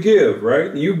 freely you give,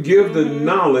 right? You give the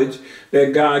knowledge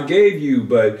that God gave you,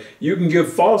 but you can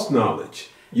give false knowledge.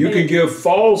 You can give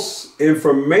false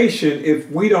information if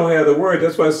we don't have the word.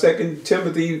 That's why 2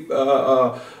 Timothy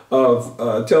tells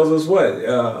us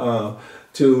what?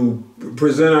 To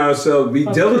present ourselves, be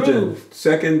diligent.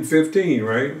 2:15,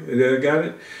 right? Got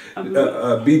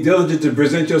it? Be diligent to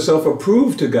present yourself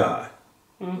approved to God.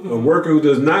 A worker who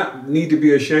does not need to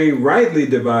be ashamed, rightly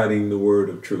dividing the word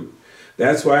of truth.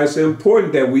 That's why it's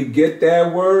important that we get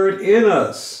that word in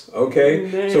us, okay?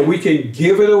 Amen. So we can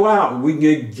give it out. We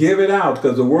can give it out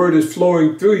because the word is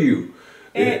flowing through you.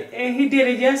 And he did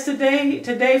it yesterday,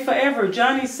 today, forever.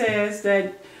 Johnny says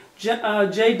that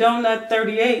J Donut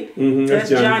 38, that's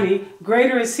Johnny.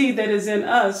 Greater is he that is in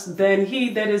us than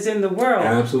he that is in the world.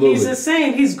 Absolutely. He's the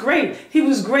same. He's great. He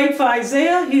was great for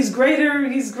Isaiah. He's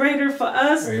greater for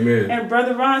us. Amen. And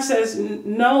Brother Ron says,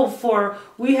 no, for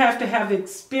we have to have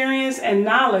experience and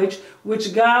knowledge,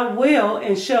 which God will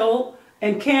and show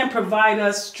and can provide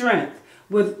us strength.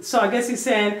 So I guess he's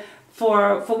saying,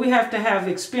 for we have to have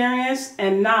experience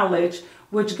and knowledge,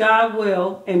 which God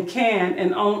will and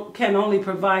can only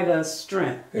provide us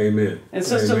strength. Amen. And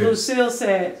Sister Lucille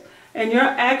said, and your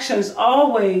actions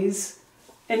always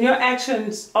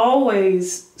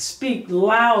speak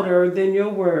louder than your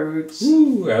words.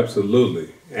 Ooh,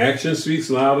 absolutely. Action speaks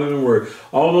louder than word.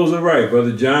 All those are right.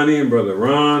 Brother Johnny and Brother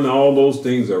Ron, all those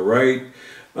things are right.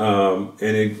 And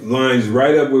it lines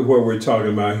right up with what we're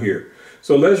talking about here.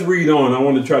 So let's read on. I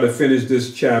want to try to finish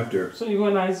this chapter. So you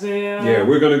want Isaiah? Yeah,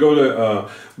 we're going to go to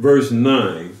verse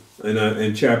 9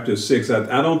 in chapter 6.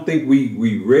 I don't think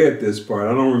we read this part.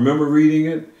 I don't remember reading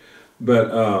it.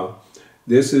 But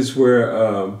this is where,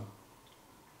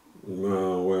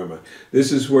 where am I?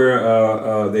 This is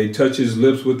where they touch his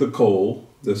lips with the coal,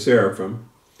 the seraphim.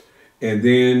 And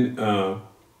then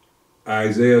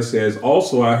Isaiah says,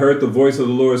 also I heard the voice of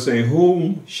the Lord saying,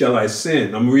 whom shall I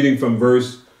send? I'm reading from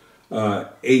verse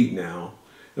 8 now,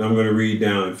 and I'm going to read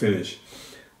down and finish.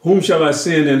 Whom shall I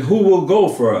send, and who will go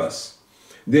for us?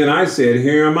 Then I said,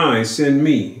 here am I, send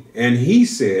me. And he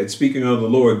said, speaking of the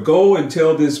Lord, go and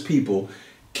tell this people,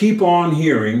 keep on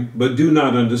hearing, but do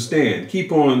not understand.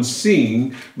 Keep on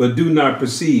seeing, but do not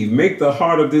perceive. Make the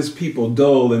heart of this people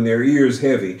dull and their ears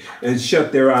heavy, and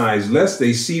shut their eyes, lest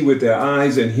they see with their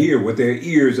eyes and hear with their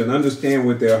ears and understand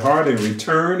with their heart and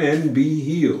return and be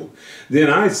healed. Then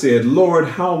I said, Lord,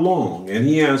 how long? And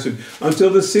he answered, until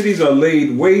the cities are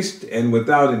laid waste and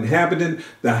without inhabitant,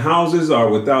 the houses are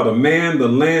without a man, the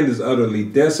land is utterly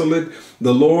desolate.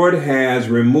 The Lord has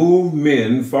removed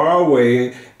men far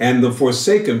away, and the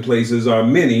forsaken places are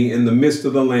many in the midst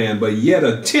of the land, but yet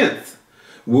a tenth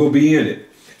will be in it,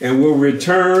 and will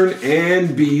return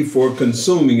and be for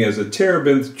consuming as a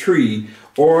terebinth tree,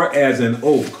 or as an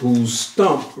oak whose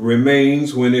stump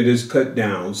remains when it is cut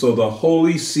down. So the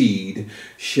holy seed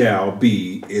shall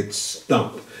be its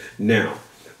stump. Now,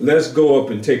 let's go up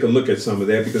and take a look at some of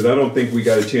that, because I don't think we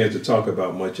got a chance to talk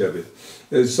about much of it.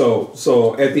 And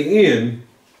so at the end,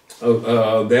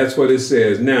 that's what it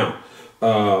says. Now,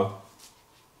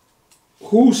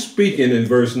 who's speaking in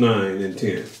verse 9 and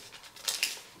 10?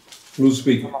 Who's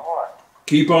speaking?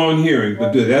 Keep on hearing.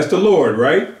 But that's the Lord,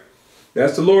 right?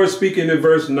 That's the Lord speaking in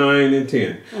verse 9 and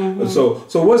 10. So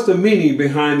what's the meaning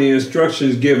behind the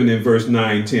instructions given in verse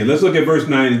 9 and 10? Let's look at verse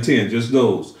 9 and 10, just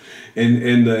those.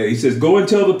 And he says, go and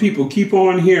tell the people, keep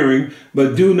on hearing,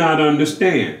 but do not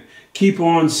understand. Keep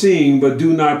on seeing, but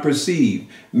do not perceive.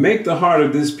 Make the heart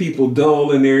of this people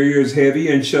dull and their ears heavy,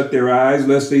 and shut their eyes,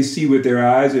 lest they see with their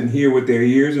eyes and hear with their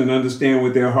ears and understand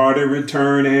with their heart and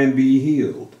return and be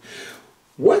healed.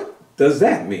 What does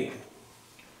that mean?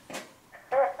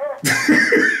 They're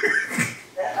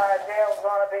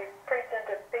going to be preaching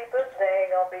to people. They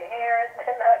ain't going to be hearing.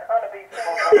 They're not going to be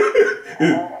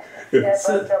preaching.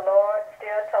 But the Lord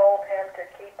still told him to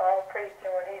keep on preaching.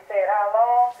 When he said, how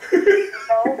long? He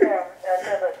told him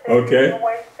until the city is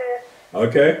wasted.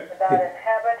 Okay. Without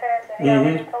inhabitants. And he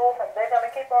already told him they're going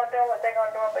to keep on doing what they're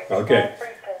going to do, but keep on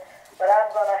preaching. But I'm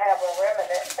going to have a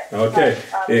remnant. Okay.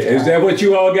 Is that what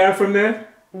you all got from that?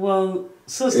 Well,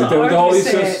 Sister Minister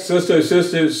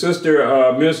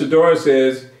Doris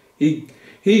says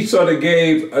he sort of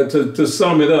gave to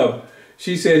sum it up.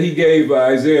 She said he gave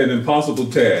Isaiah an impossible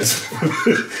task.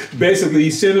 Basically,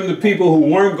 he sent him to people who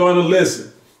weren't going to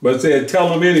listen, but said, tell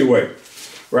them anyway.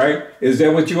 Right? Is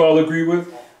that what you all agree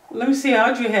with? Let me see,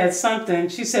 Audrey had something.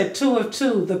 She said 2 of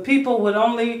 2. The people would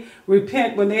only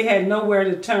repent when they had nowhere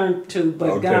to turn to,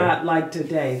 but God like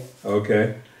today.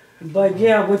 Okay. But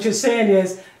yeah, what you're saying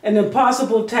is an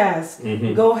impossible task.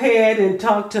 Go ahead and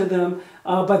talk to them,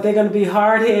 but they're going to be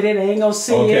hard-headed. They ain't going to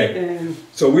see it. And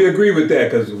so we agree with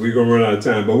that, because we're going to run out of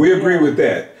time, but we agree with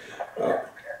that.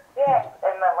 Yes,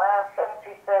 in the last sentence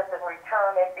he says, and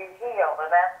return and be healed,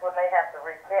 and that's when they have to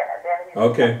repent. And then he's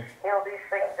heal these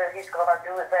things that he's going to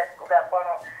do. Is that's going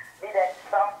to be that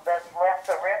stump that's left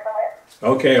a remnant?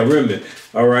 Okay, a remnant.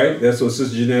 All right, that's what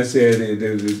Sister Jeanette said.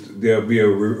 There'll be a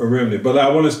remnant. But I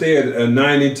want to stay at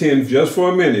 9 and 10 just for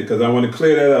a minute, because I want to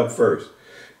clear that up first.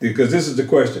 Because this is the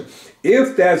question.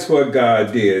 If that's what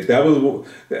God did, that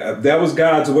was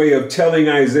God's way of telling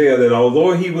Isaiah that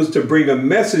although he was to bring a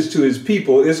message to his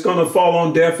people, it's going to fall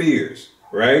on deaf ears,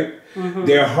 right?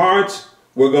 Their hearts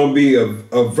were going to be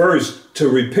averse to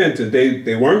repentance.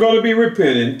 They weren't going to be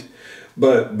repentant,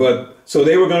 but so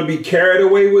they were going to be carried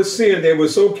away with sin. They were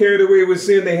so carried away with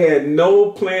sin, they had no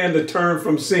plan to turn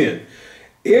from sin.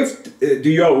 We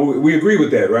agree with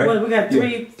that, right? Well, we got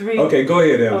three. Okay, go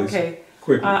ahead, Alice. Okay.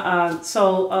 Quickly.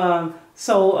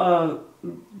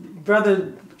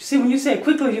 Brother, see, when you say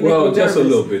quickly, you well, make me just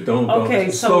nervous. a little bit. Don't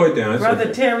slow it down. It's Brother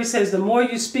okay. Terry says the more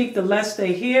you speak, the less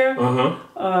they hear.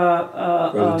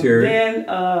 Brother Terry. Then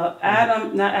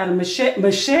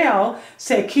Michelle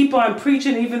said, keep on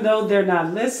preaching even though they're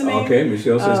not listening. Okay,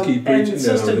 Michelle says keep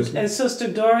preaching. And Sister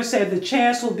Dora said the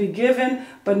chance will be given,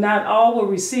 but not all will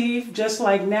receive, just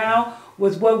like now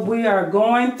with what we are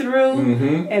going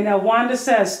through. And Wanda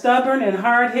says stubborn and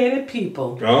hard-headed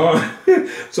people. Oh,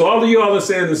 so all of you all are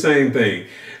saying the same thing.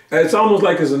 It's almost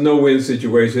like it's a no-win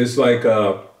situation. It's like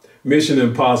Mission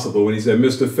Impossible when he said,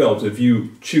 Mr. Phelps, if you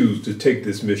choose to take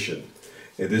this mission,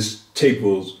 and this tape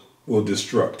will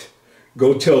destruct,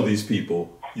 go tell these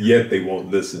people, yet they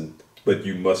won't listen, but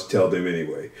you must tell them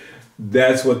anyway.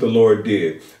 That's what the Lord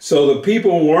did. So the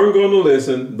people weren't going to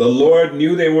listen. The Lord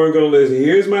knew they weren't going to listen.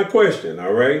 Here's my question,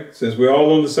 all right? Since we're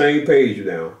all on the same page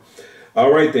now.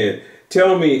 All right then.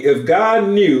 Tell me, if God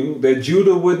knew that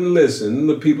Judah wouldn't listen,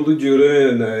 the people of Judah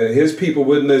and his people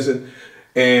wouldn't listen,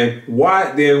 and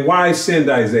why send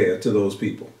Isaiah to those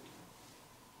people?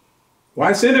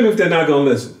 Why send him if they're not going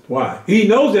to listen? Why? He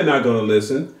knows they're not going to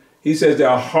listen. He says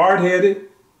they're hard-headed,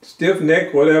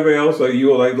 stiff-necked, whatever else, like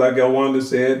Elwanda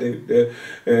said.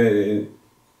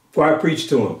 Why preach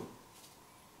to them?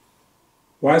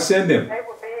 Why send them? They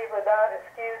would be without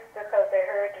excuse because they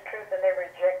heard the truth and they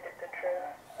rejected the truth.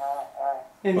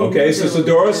 Okay, Sister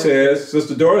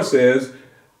Dora says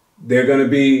they're going to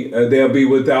be they'll be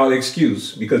without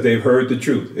excuse because they've heard the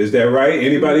truth. Is that right?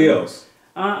 Anybody else?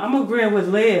 I'm agreeing with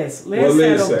Liz. Liz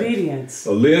said obedience.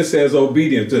 So Liz says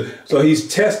obedience. So he's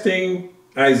testing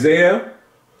Isaiah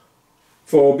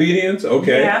for obedience.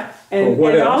 Okay. Yeah, and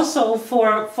also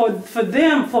for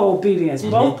them for obedience.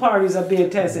 Both parties are being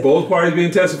tested. Both parties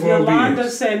being tested for obedience. Yolanda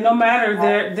said no matter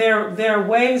their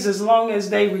ways, as long as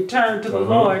they return to the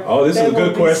Lord, oh, this is a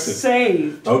good question.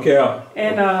 Saved. Okay.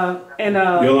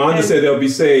 Yolanda said they'll be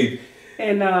saved.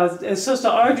 And Sister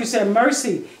Audrey said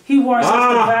mercy. He wants us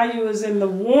the value is in the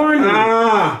warning.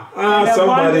 And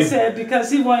somebody said because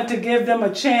he wanted to give them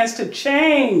a chance to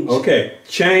change. Okay,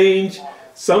 change.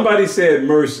 Somebody said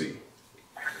mercy.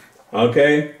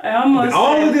 Okay?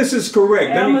 All of this is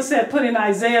correct. Alma said putting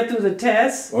Isaiah through the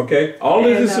test. Okay. All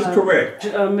of this is correct.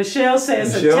 Michelle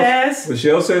says a test.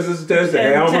 Michelle says it's a test.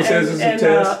 Alma says it's a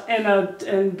test.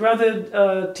 And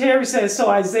Brother Terry says, so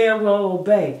Isaiah will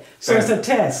obey. So it's a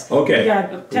test. Okay. We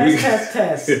got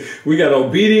test. We got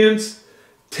obedience,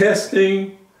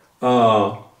 testing,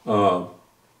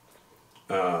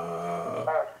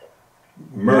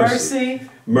 mercy,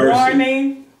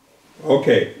 warning.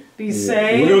 Okay. Be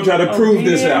saved. We're going to try to prove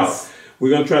this out. We're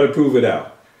going to try to prove it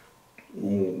out.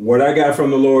 What I got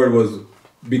from the Lord was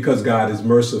because God is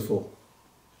merciful.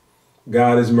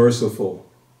 God is merciful.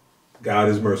 God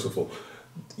is merciful.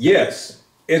 Yes,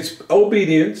 it's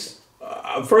obedience.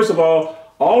 First of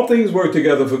all things work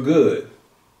together for good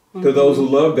to those who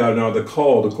love God and are the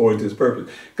called according to his purpose.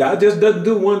 God just doesn't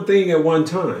do one thing at one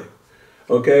time.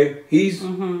 Okay,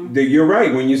 you're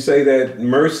right when you say that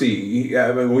mercy.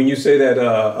 When you say that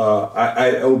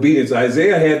obedience,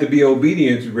 Isaiah had to be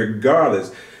obedient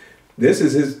regardless. This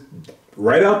is his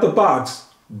right out the box.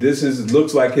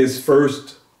 Looks like his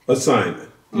first assignment.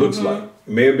 Looks like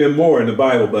it may have been more in the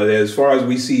Bible, but as far as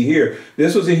we see here,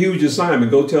 this was a huge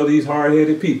assignment. Go tell these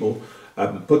hard-headed people. I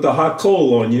put the hot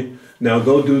coal on you. Now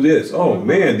go do this. Oh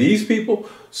man, these people.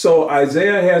 So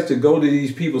Isaiah has to go to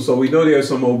these people. So we know there's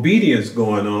some obedience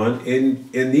going on in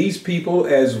these people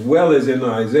as well as in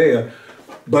Isaiah.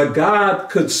 But God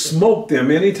could smoke them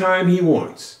anytime he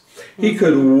wants. He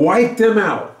could wipe them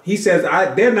out. He says,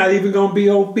 they're not even going to be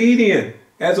obedient.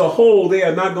 As a whole, they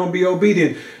are not going to be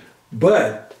obedient.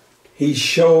 But he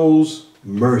shows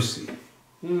mercy.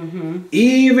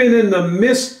 Even in the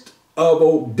midst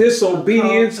of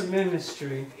disobedience,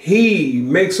 he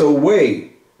makes a way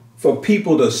for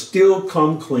people to still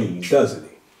come clean, doesn't he?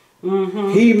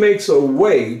 He makes a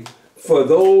way for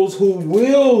those who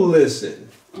will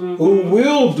listen, who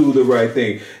will do the right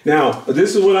thing. Now,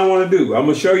 this is what I want to do. I'm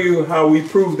going to show you how we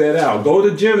prove that out. Go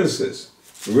to Genesis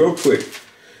real quick.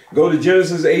 Go to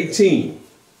Genesis 18.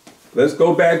 Let's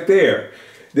go back there.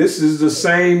 This is the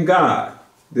same God.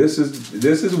 This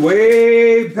is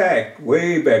way back,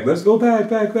 way back. Let's go back.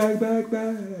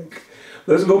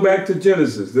 Let's go back to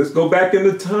Genesis. Let's go back in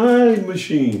the time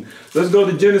machine. Let's go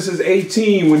to Genesis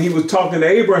 18 when he was talking to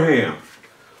Abraham.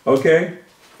 Okay?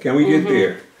 Can we get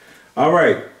there? All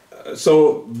right.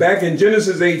 So back in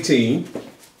Genesis 18,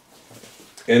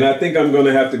 and I think I'm going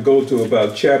to have to go to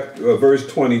about verse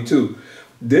 22.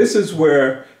 This is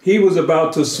where he was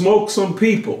about to smoke some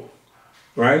people,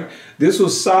 right? This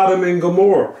was Sodom and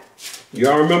Gomorrah.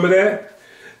 Y'all remember that?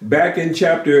 Back in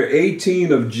chapter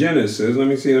 18 of Genesis. Let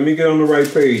me see. Let me get on the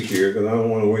right page here because I don't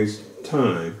want to waste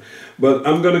time. But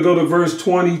I'm going to go to verse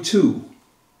 22.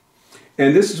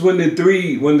 And this is when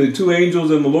the two angels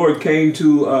and the Lord came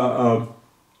to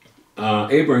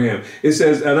Abraham. It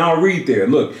says, and I'll read there.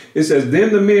 Look, it says,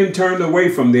 then the men turned away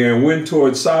from there and went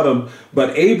toward Sodom,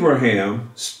 but Abraham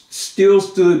still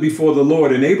stood before the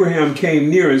Lord. And Abraham came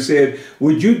near and said,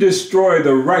 would you destroy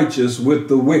the righteous with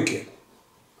the wicked?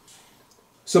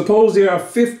 Suppose there are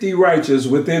 50 righteous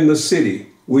within the city.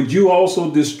 Would you also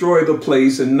destroy the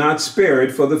place and not spare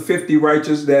it for the 50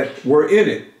 righteous that were in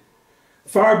it?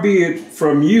 Far be it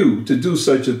from you to do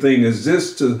such a thing as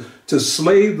this, to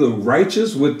slay the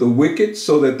righteous with the wicked,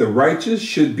 so that the righteous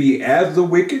should be as the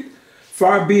wicked.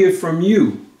 Far be it from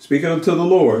you, speaking unto the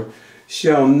Lord,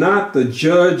 shall not the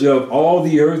judge of all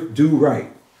the earth do right?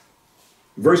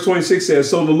 Verse 26 says,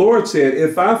 so the Lord said,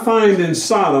 if I find in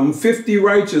Sodom 50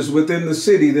 righteous within the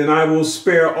city, then I will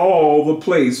spare all the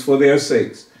place for their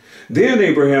sakes. Then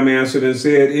Abraham answered and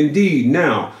said, indeed,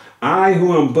 now I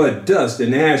who am but dust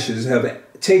and ashes have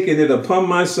taken it upon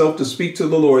myself to speak to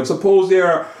the Lord. Suppose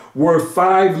there were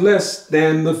 5 less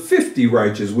than the 50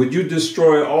 righteous. Would you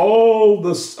destroy all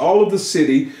of the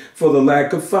city for the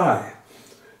lack of 5?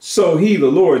 So he,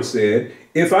 the Lord, said,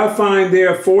 if I find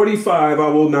there 45, I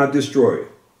will not destroy it.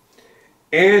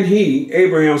 And he,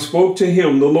 Abraham, spoke to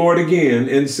him, the Lord, again,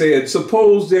 and said,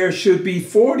 suppose there should be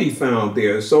 40 found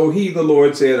there. So he, the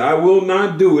Lord, said, I will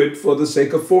not do it for the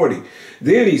sake of 40.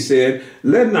 Then he said,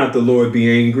 let not the Lord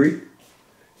be angry.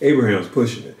 Abraham's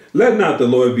pushing it. Let not the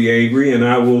Lord be angry, and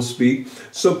I will speak.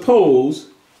 Suppose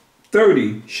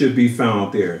 30 should be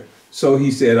found there. So he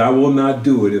said, I will not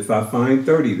do it if I find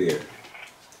 30 there.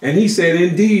 And he said,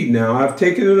 indeed, now I've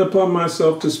taken it upon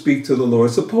myself to speak to the Lord.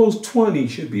 Suppose 20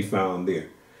 should be found there.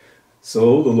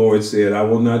 So the Lord said, I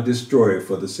will not destroy it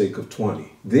for the sake of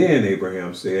 20. Then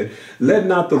Abraham said, let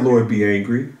not the Lord be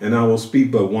angry, and I will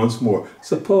speak but once more.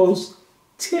 Suppose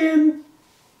 10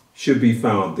 should be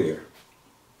found there.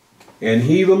 And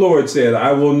he, the Lord, said,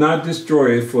 I will not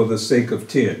destroy it for the sake of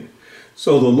 10.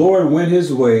 So the Lord went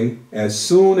his way as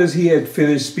soon as he had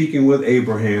finished speaking with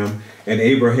Abraham, and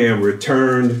Abraham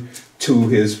returned to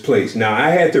his place. Now, I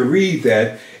had to read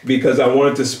that because I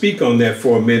wanted to speak on that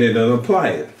for a minute and apply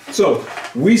it. So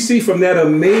we see from that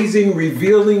amazing,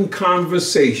 revealing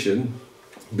conversation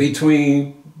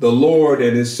between the Lord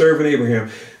and his servant Abraham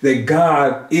that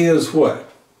God is what?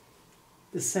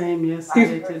 The same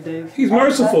yesterday, today. He's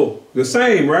merciful. The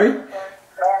same, right?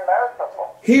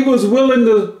 He was willing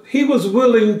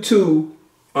to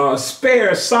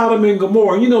spare Sodom and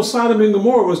Gomorrah. You know, Sodom and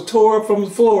Gomorrah was tore up from the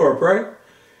floor up, right?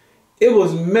 It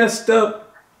was messed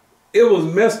up. It was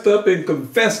messed up and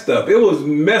confessed up. It was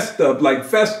messed up like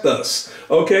Festus,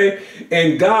 okay?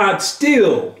 And God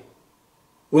still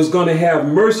was going to have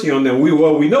mercy on them.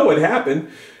 We know what happened.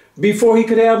 Before he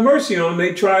could have mercy on them,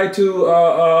 they tried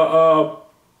to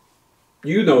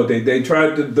they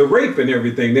tried the rape and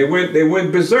everything. They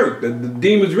went berserk. The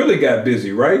demons really got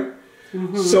busy, right?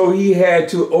 So he had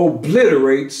to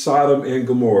obliterate Sodom and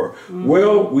Gomorrah.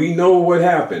 Well, we know what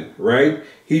happened, right?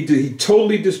 He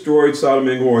totally destroyed Sodom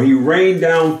and Gomorrah. He rained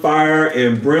down fire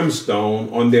and brimstone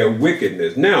on their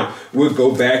wickedness. Now, we'll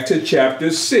go back to chapter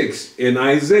 6 in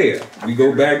Isaiah. We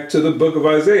go back to the book of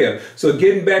Isaiah. So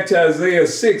getting back to Isaiah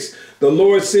 6, the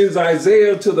Lord sends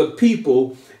Isaiah to the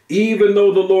people, even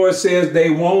though the Lord says they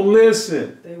won't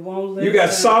listen. They won't listen. You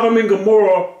got Sodom and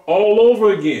Gomorrah all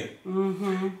over again.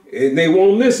 And they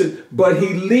won't listen, but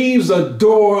he leaves a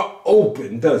door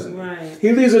open, doesn't he? Right.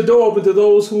 He leaves a door open to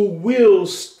those who will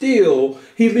still.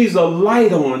 He leaves a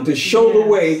light on to show the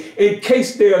way in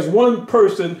case there's one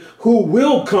person who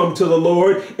will come to the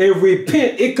Lord and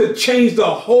repent. It could change the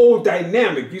whole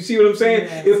dynamic. You see what I'm saying?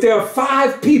 Yes. If there are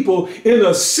 5 people in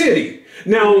a city,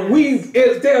 now,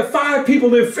 if there are 5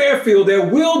 people in Fairfield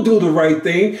that will do the right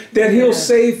thing, that he'll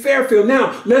save Fairfield.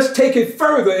 Now, let's take it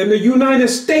further in the United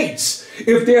States.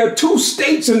 If there are 2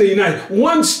 states in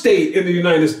one state in the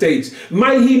United States,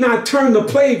 might he not turn the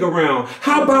plague around?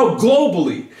 How about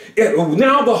globally?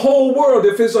 Now the whole world,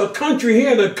 if it's a country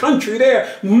here and a country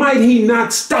there, might he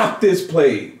not stop this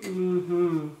plague?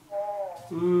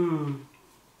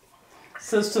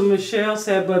 Sister Michelle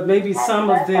said, but maybe some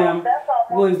of them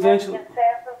will eventually. In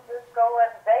San Francisco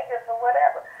and Vegas or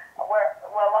whatever, where a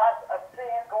lot of sin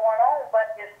going on,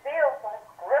 but there's still some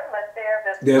remnant there.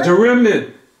 There's a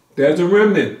remnant. There's a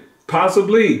remnant.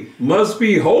 Possibly. Must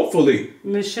be. Hopefully.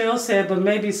 Michelle said, but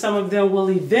maybe some of them will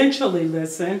eventually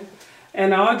listen.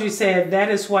 And Audrey said, that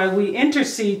is why we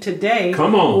intercede today.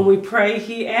 Come on. When we pray,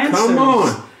 he answers. Come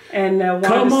on. And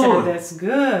Wanda said, that's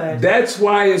good. That's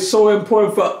why it's so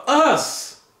important for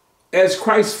us as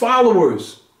Christ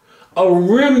followers, a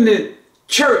remnant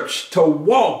church, to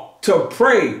walk, to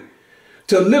pray,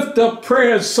 to lift up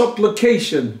prayer and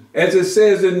supplication, as it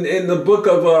says in the book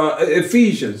of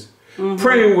Ephesians.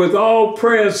 Praying with all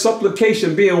prayer and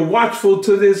supplication, being watchful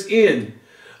to this end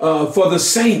for the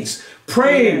saints.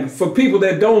 Praying for people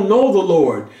that don't know the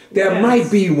Lord. There might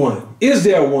be one. Is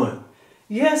there one?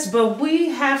 Yes, but we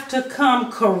have to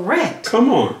come correct. Come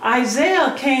on.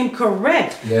 Isaiah came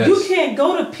correct. Yes. You can't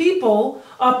go to a people,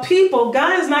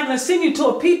 God is not going to send you to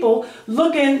a people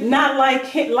looking not like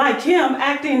him,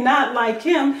 acting not like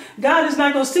him. God is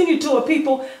not going to send you to a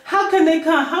people. How can they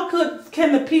come?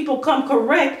 Can the people come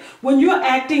correct when you're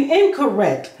acting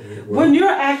incorrect? When you're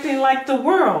acting like the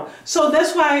world. So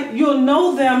that's why you'll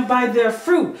know them by their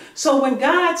fruit. So when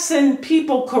God sends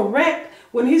people correct,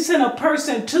 when he sent a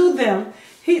person to them,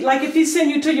 like if he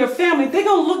send you to your family, they're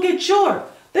going to look at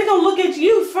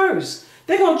you first.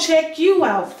 They're going to check you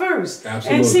out first.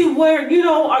 Absolutely. And see where,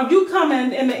 are you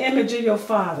coming in the image of your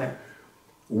Father?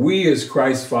 We as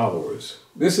Christ followers,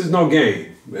 this is no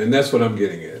game. And that's what I'm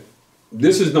getting at.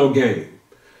 This is no game.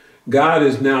 God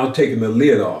is now taking the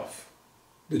lid off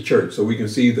the church so we can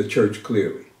see the church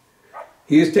clearly.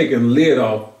 He is taking the lid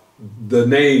off the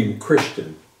name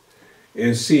Christian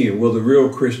and seeing, will the real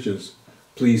Christians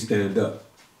please stand up?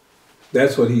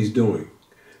 That's what he's doing.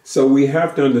 So we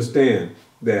have to understand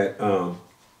that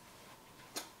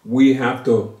we have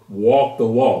to walk the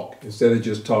walk instead of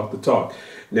just talk the talk.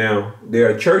 Now, there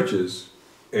are churches,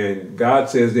 and God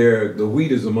says the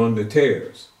wheat is among the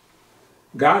tares.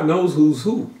 God knows who's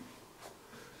who.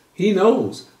 He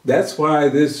knows. That's why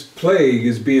this plague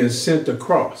is being sent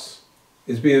across.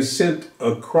 It's being sent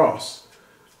across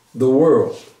the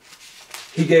world.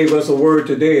 He gave us a word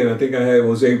today, and I think I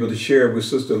was able to share it with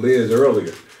Sister Liz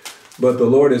earlier. But the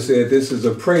Lord has said this is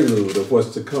a prelude of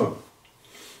what's to come.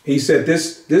 He said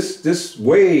this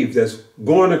wave that's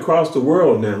going across the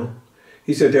world now,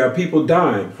 he said there are people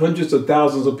dying, hundreds of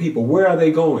thousands of people. Where are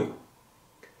they going?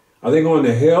 Are they going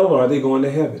to hell or are they going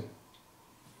to heaven?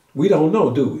 We don't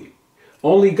know, do we?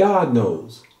 Only God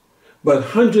knows. But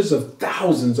hundreds of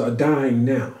thousands are dying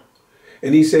now.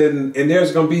 And he said, and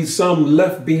there's going to be some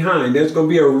left behind. There's going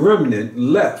to be a remnant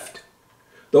left.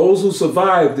 Those who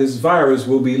survive this virus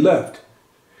will be left.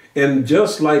 And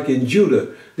just like in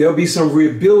Judah, there'll be some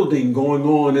rebuilding going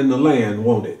on in the land,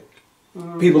 won't it?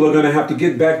 People are going to have to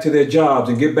get back to their jobs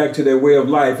and get back to their way of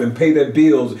life and pay their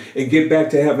bills and get back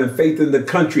to having faith in the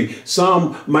country.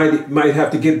 Some might have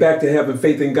to get back to having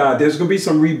faith in God. There's going to be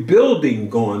some rebuilding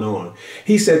going on.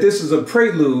 He said this is a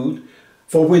prelude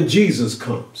for when Jesus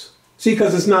comes. See,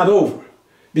 because it's not over.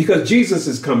 Because Jesus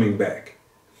is coming back.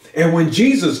 And when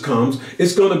Jesus comes,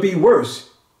 it's going to be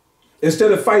worse.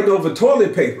 Instead of fighting over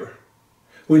toilet paper,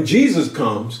 when Jesus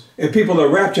comes and people are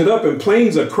raptured up and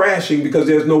planes are crashing because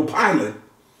there's no pilot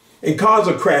and cars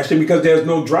are crashing because there's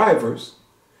no drivers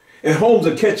and homes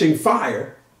are catching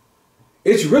fire,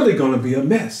 it's really going to be a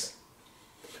mess.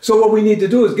 So what we need to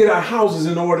do is get our houses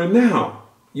in order now.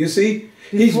 You see,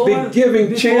 he's been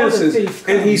giving chances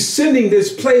and he's sending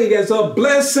this plague as a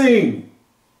blessing.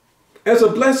 As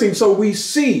a blessing, so we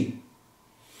see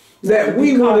that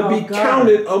we want to be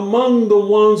counted among the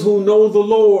ones who know the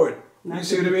Lord. You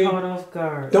see what I mean? Caught off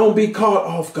guard. Don't be caught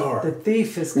off guard. The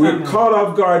thief is coming. We're caught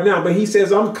off guard now, but he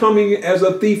says, I'm coming as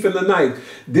a thief in the night.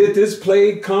 Did this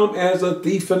plague come as a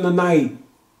thief in the night?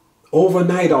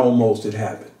 Overnight almost it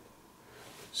happened.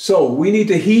 So we need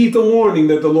to heed the warning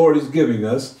that the Lord is giving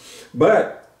us,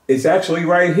 but it's actually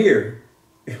right here.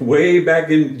 Way back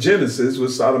in Genesis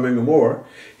with Sodom and Gomorrah,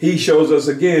 he shows us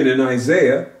again in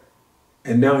Isaiah,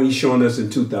 and now he's showing us in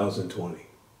 2020.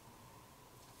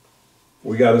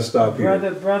 We got to stop here.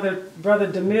 Brother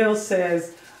DeMille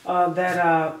says what did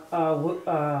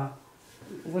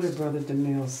Brother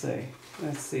DeMille say?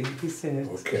 Let's see. He said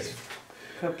a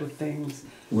couple of things.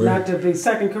 Not to be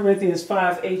 2 Corinthians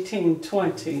 5:18-20.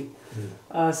 2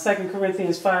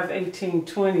 Corinthians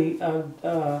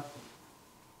 5:18-20.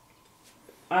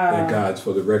 And God's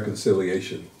for the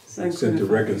reconciliation. He sent to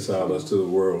reconcile us to the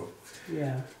world.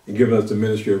 Yeah. And giving us the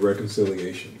ministry of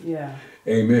reconciliation. Yeah.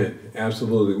 Amen.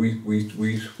 Absolutely.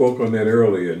 We spoke on that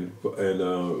earlier,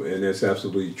 and that's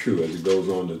absolutely true as it goes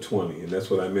on to 20. And that's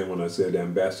what I meant when I said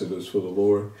ambassadors for the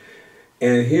Lord.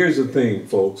 And here's the thing,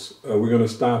 folks. We're going to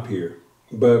stop here.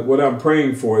 But what I'm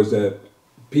praying for is that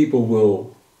people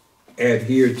will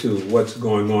adhere to what's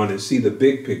going on and see the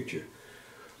big picture.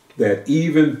 That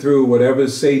even through whatever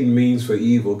Satan means for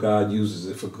evil, God uses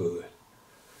it for good.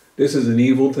 This is an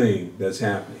evil thing that's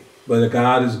happening. But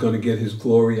God is going to get his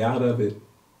glory out of it.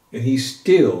 And he's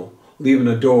still leaving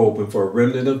a door open for a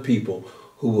remnant of people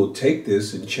who will take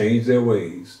this and change their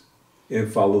ways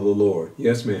and follow the Lord.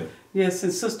 Yes, ma'am. Yes,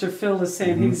 and Sister Phil is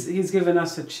saying he's given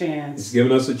us a chance. He's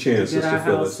given us a chance, to get Sister our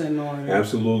Phyllis. house in order.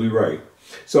 Absolutely right.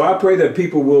 So I pray that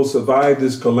people will survive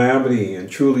this calamity and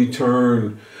truly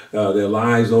turn their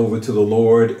lives over to the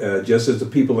Lord, just as the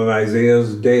people in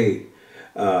Isaiah's day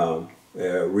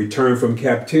returned from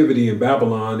captivity in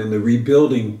Babylon, and the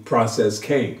rebuilding process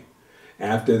came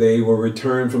after they were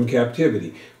returned from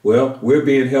captivity. Well, we're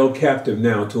being held captive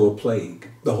now to a plague.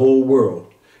 The whole world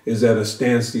is at a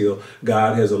standstill.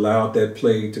 God has allowed that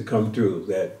plague to come through,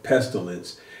 that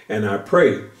pestilence. And I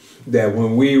pray that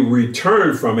when we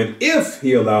return from it, if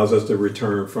he allows us to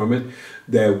return from it,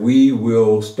 that we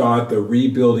will start the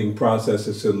rebuilding process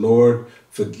and say, Lord,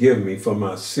 forgive me for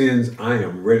my sins. I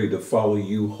am ready to follow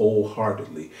you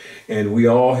wholeheartedly. And we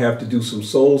all have to do some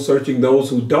soul searching. Those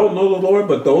who don't know the Lord,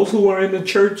 but those who are in the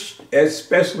church,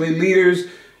 especially leaders,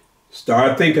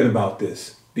 start thinking about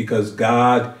this, because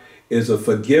God is a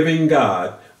forgiving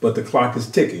God, but the clock is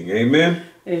ticking. Amen.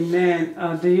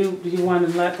 Amen. Do you want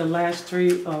to let the last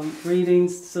three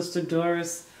readings, Sister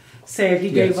Doris said he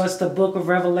gave us the book of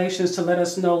Revelations to let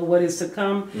us know what is to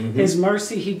come. His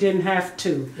mercy, he didn't have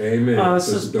to. Amen.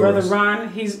 Brother Ron,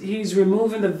 he's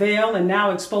removing the veil and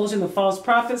now exposing the false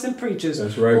prophets and preachers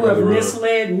who have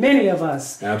misled many of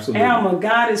us. Absolutely. Alma,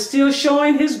 God is still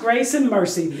showing his grace and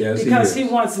mercy because he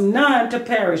wants none to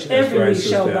perish. Every knee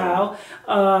shall bow.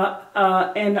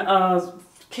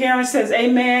 Karen says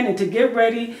amen, and to get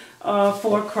ready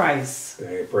for Christ.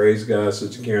 Hey, praise God,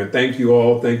 Sister Karen. Thank you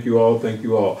all, thank you all, thank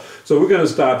you all. So we're going to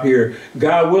stop here.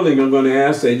 God willing, I'm going to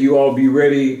ask that you all be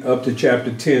ready up to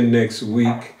chapter 10 next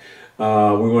week. We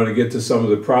want to get to some of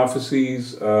the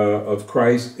prophecies of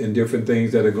Christ and different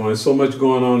things that are going. So much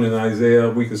going on in Isaiah.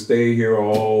 We could stay here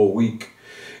all week.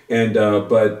 And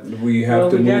but we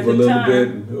have to move a little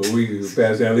bit.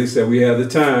 Pastor Ali said we have the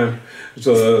time,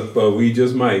 so but we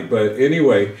just might. But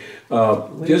anyway,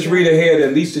 just read ahead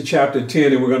at least to chapter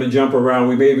 10, and we're going to jump around.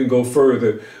 We may even go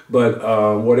further, but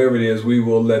whatever it is, we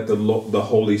will let the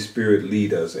Holy Spirit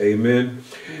lead us. Amen.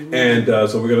 And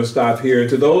so we're going to stop here. And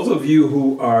to those of you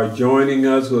who are joining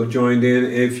us, who have joined in,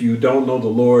 if you don't know the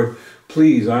Lord,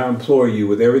 please, I implore you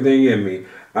with everything in me,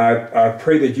 I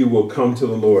pray that you will come to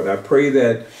the Lord. I pray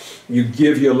that you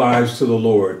give your lives to the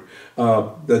Lord.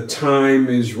 The time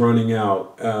is running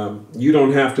out. You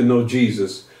don't have to know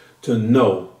Jesus to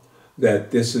know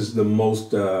that this is the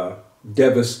most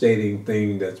devastating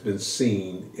thing that's been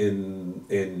seen in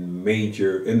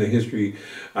the history,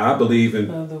 I believe,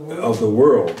 of the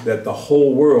world, that the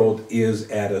whole world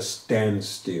is at a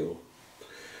standstill.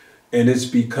 And it's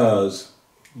because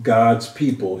God's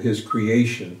people, his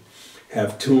creation,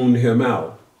 have tuned him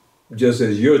out, just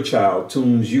as your child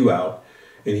tunes you out,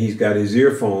 and he's got his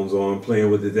earphones on playing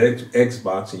with his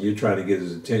Xbox, and you're trying to get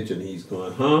his attention. He's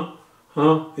going, huh?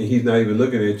 And he's not even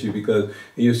looking at you because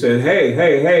you're saying, hey.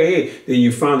 Then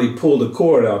you finally pull the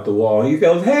cord out the wall. He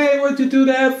goes, hey, what'd you do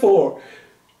that for?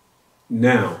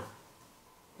 Now,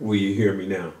 will you hear me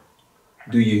now?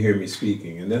 Do you hear me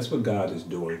speaking? And that's what God is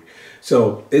doing.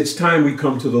 So it's time we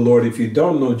come to the Lord. If you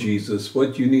don't know Jesus,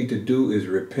 what you need to do is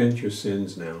repent your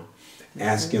sins now.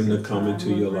 Ask him to come into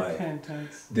your life.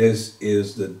 This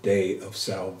is the day of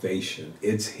salvation.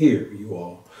 It's here, you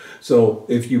all. So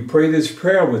if you pray this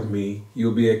prayer with me,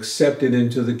 you'll be accepted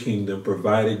into the kingdom,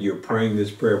 provided you're praying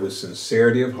this prayer with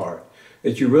sincerity of heart,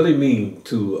 that you really mean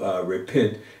to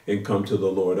repent and come to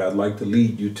the Lord. I'd like to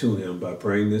lead you to him by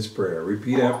praying this prayer.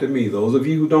 Repeat after me. Those of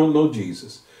you who don't know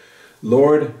Jesus.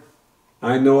 Lord,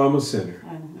 I know I'm a sinner.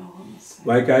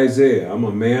 Like Isaiah, I'm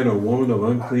a man or woman of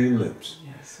unclean lips.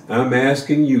 I'm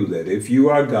asking you that if you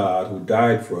are God who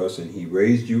died for us and he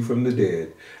raised you from the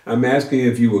dead, I'm asking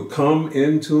if you would come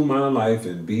into my life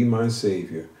and be my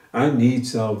Savior. I need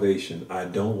salvation. I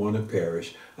don't want to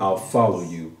perish. I'll follow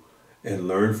you and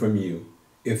learn from you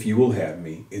if you will have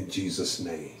me, in Jesus'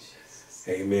 name.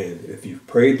 Amen. If you've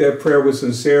prayed that prayer with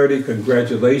sincerity,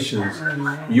 congratulations.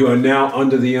 Amen. You are now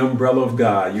under the umbrella of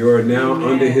God. You are now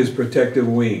under his protective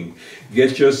wing.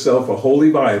 Get yourself a Holy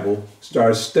Bible,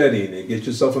 start studying it. Get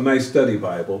yourself a nice study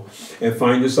Bible, and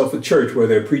find yourself a church where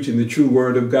they're preaching the true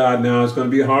word of God. Now, it's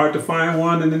going to be hard to find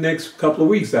one in the next couple of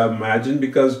weeks, I imagine,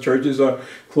 because churches are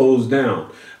closed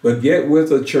down. But get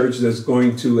with a church that's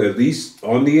going to, at least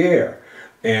on the air,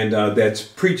 and that's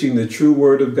preaching the true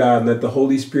word of God. Let the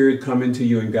Holy Spirit come into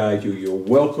you and guide you. You're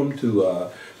welcome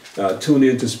to tune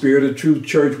in to Spirit of Truth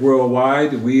Church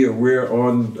Worldwide. We're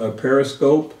on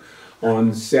Periscope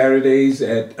on Sundays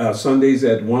at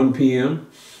 1 p.m.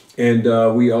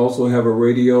 And we also have a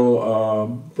radio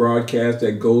broadcast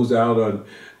that goes out on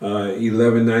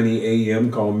 11:90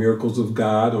 a.m. called Miracles of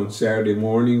God on Saturday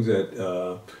mornings at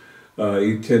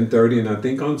 10:30, and I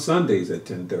think on Sundays at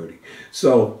 10:30.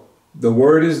 So the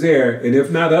word is there, and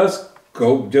if not us,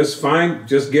 just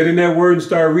get in that word and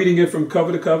start reading it from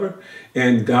cover to cover,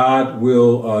 and God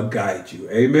will guide you.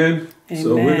 Amen.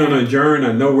 So we're going to adjourn.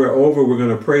 I know we're over. We're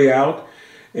going to pray out,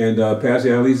 and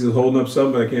Pastor Alice is holding up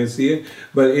something, but I can't see it.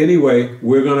 But anyway,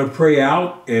 we're going to pray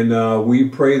out, and we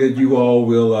pray that you all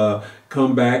will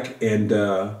come back and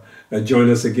join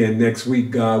us again next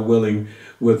week, God willing,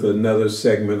 with another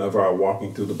segment of our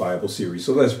Walking Through the Bible series.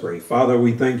 So let's pray. Father,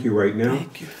 we thank you right now.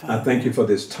 Thank you, Father. I thank you for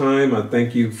this time. I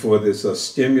thank you for this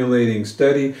stimulating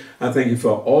study. I thank you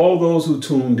for all those who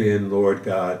tuned in, Lord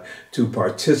God, to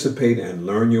participate and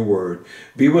learn your word.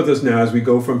 Be with us now as we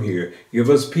go from here. Give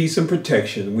us peace and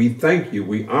protection. We thank you.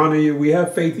 We honor you. We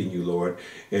have faith in you, Lord.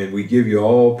 And we give you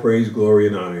all praise, glory,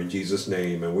 and honor in Jesus'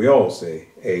 name. And we all say,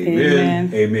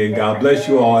 amen. Amen. God bless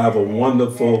you all. Have a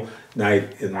wonderful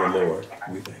night in the Lord.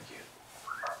 We thank you.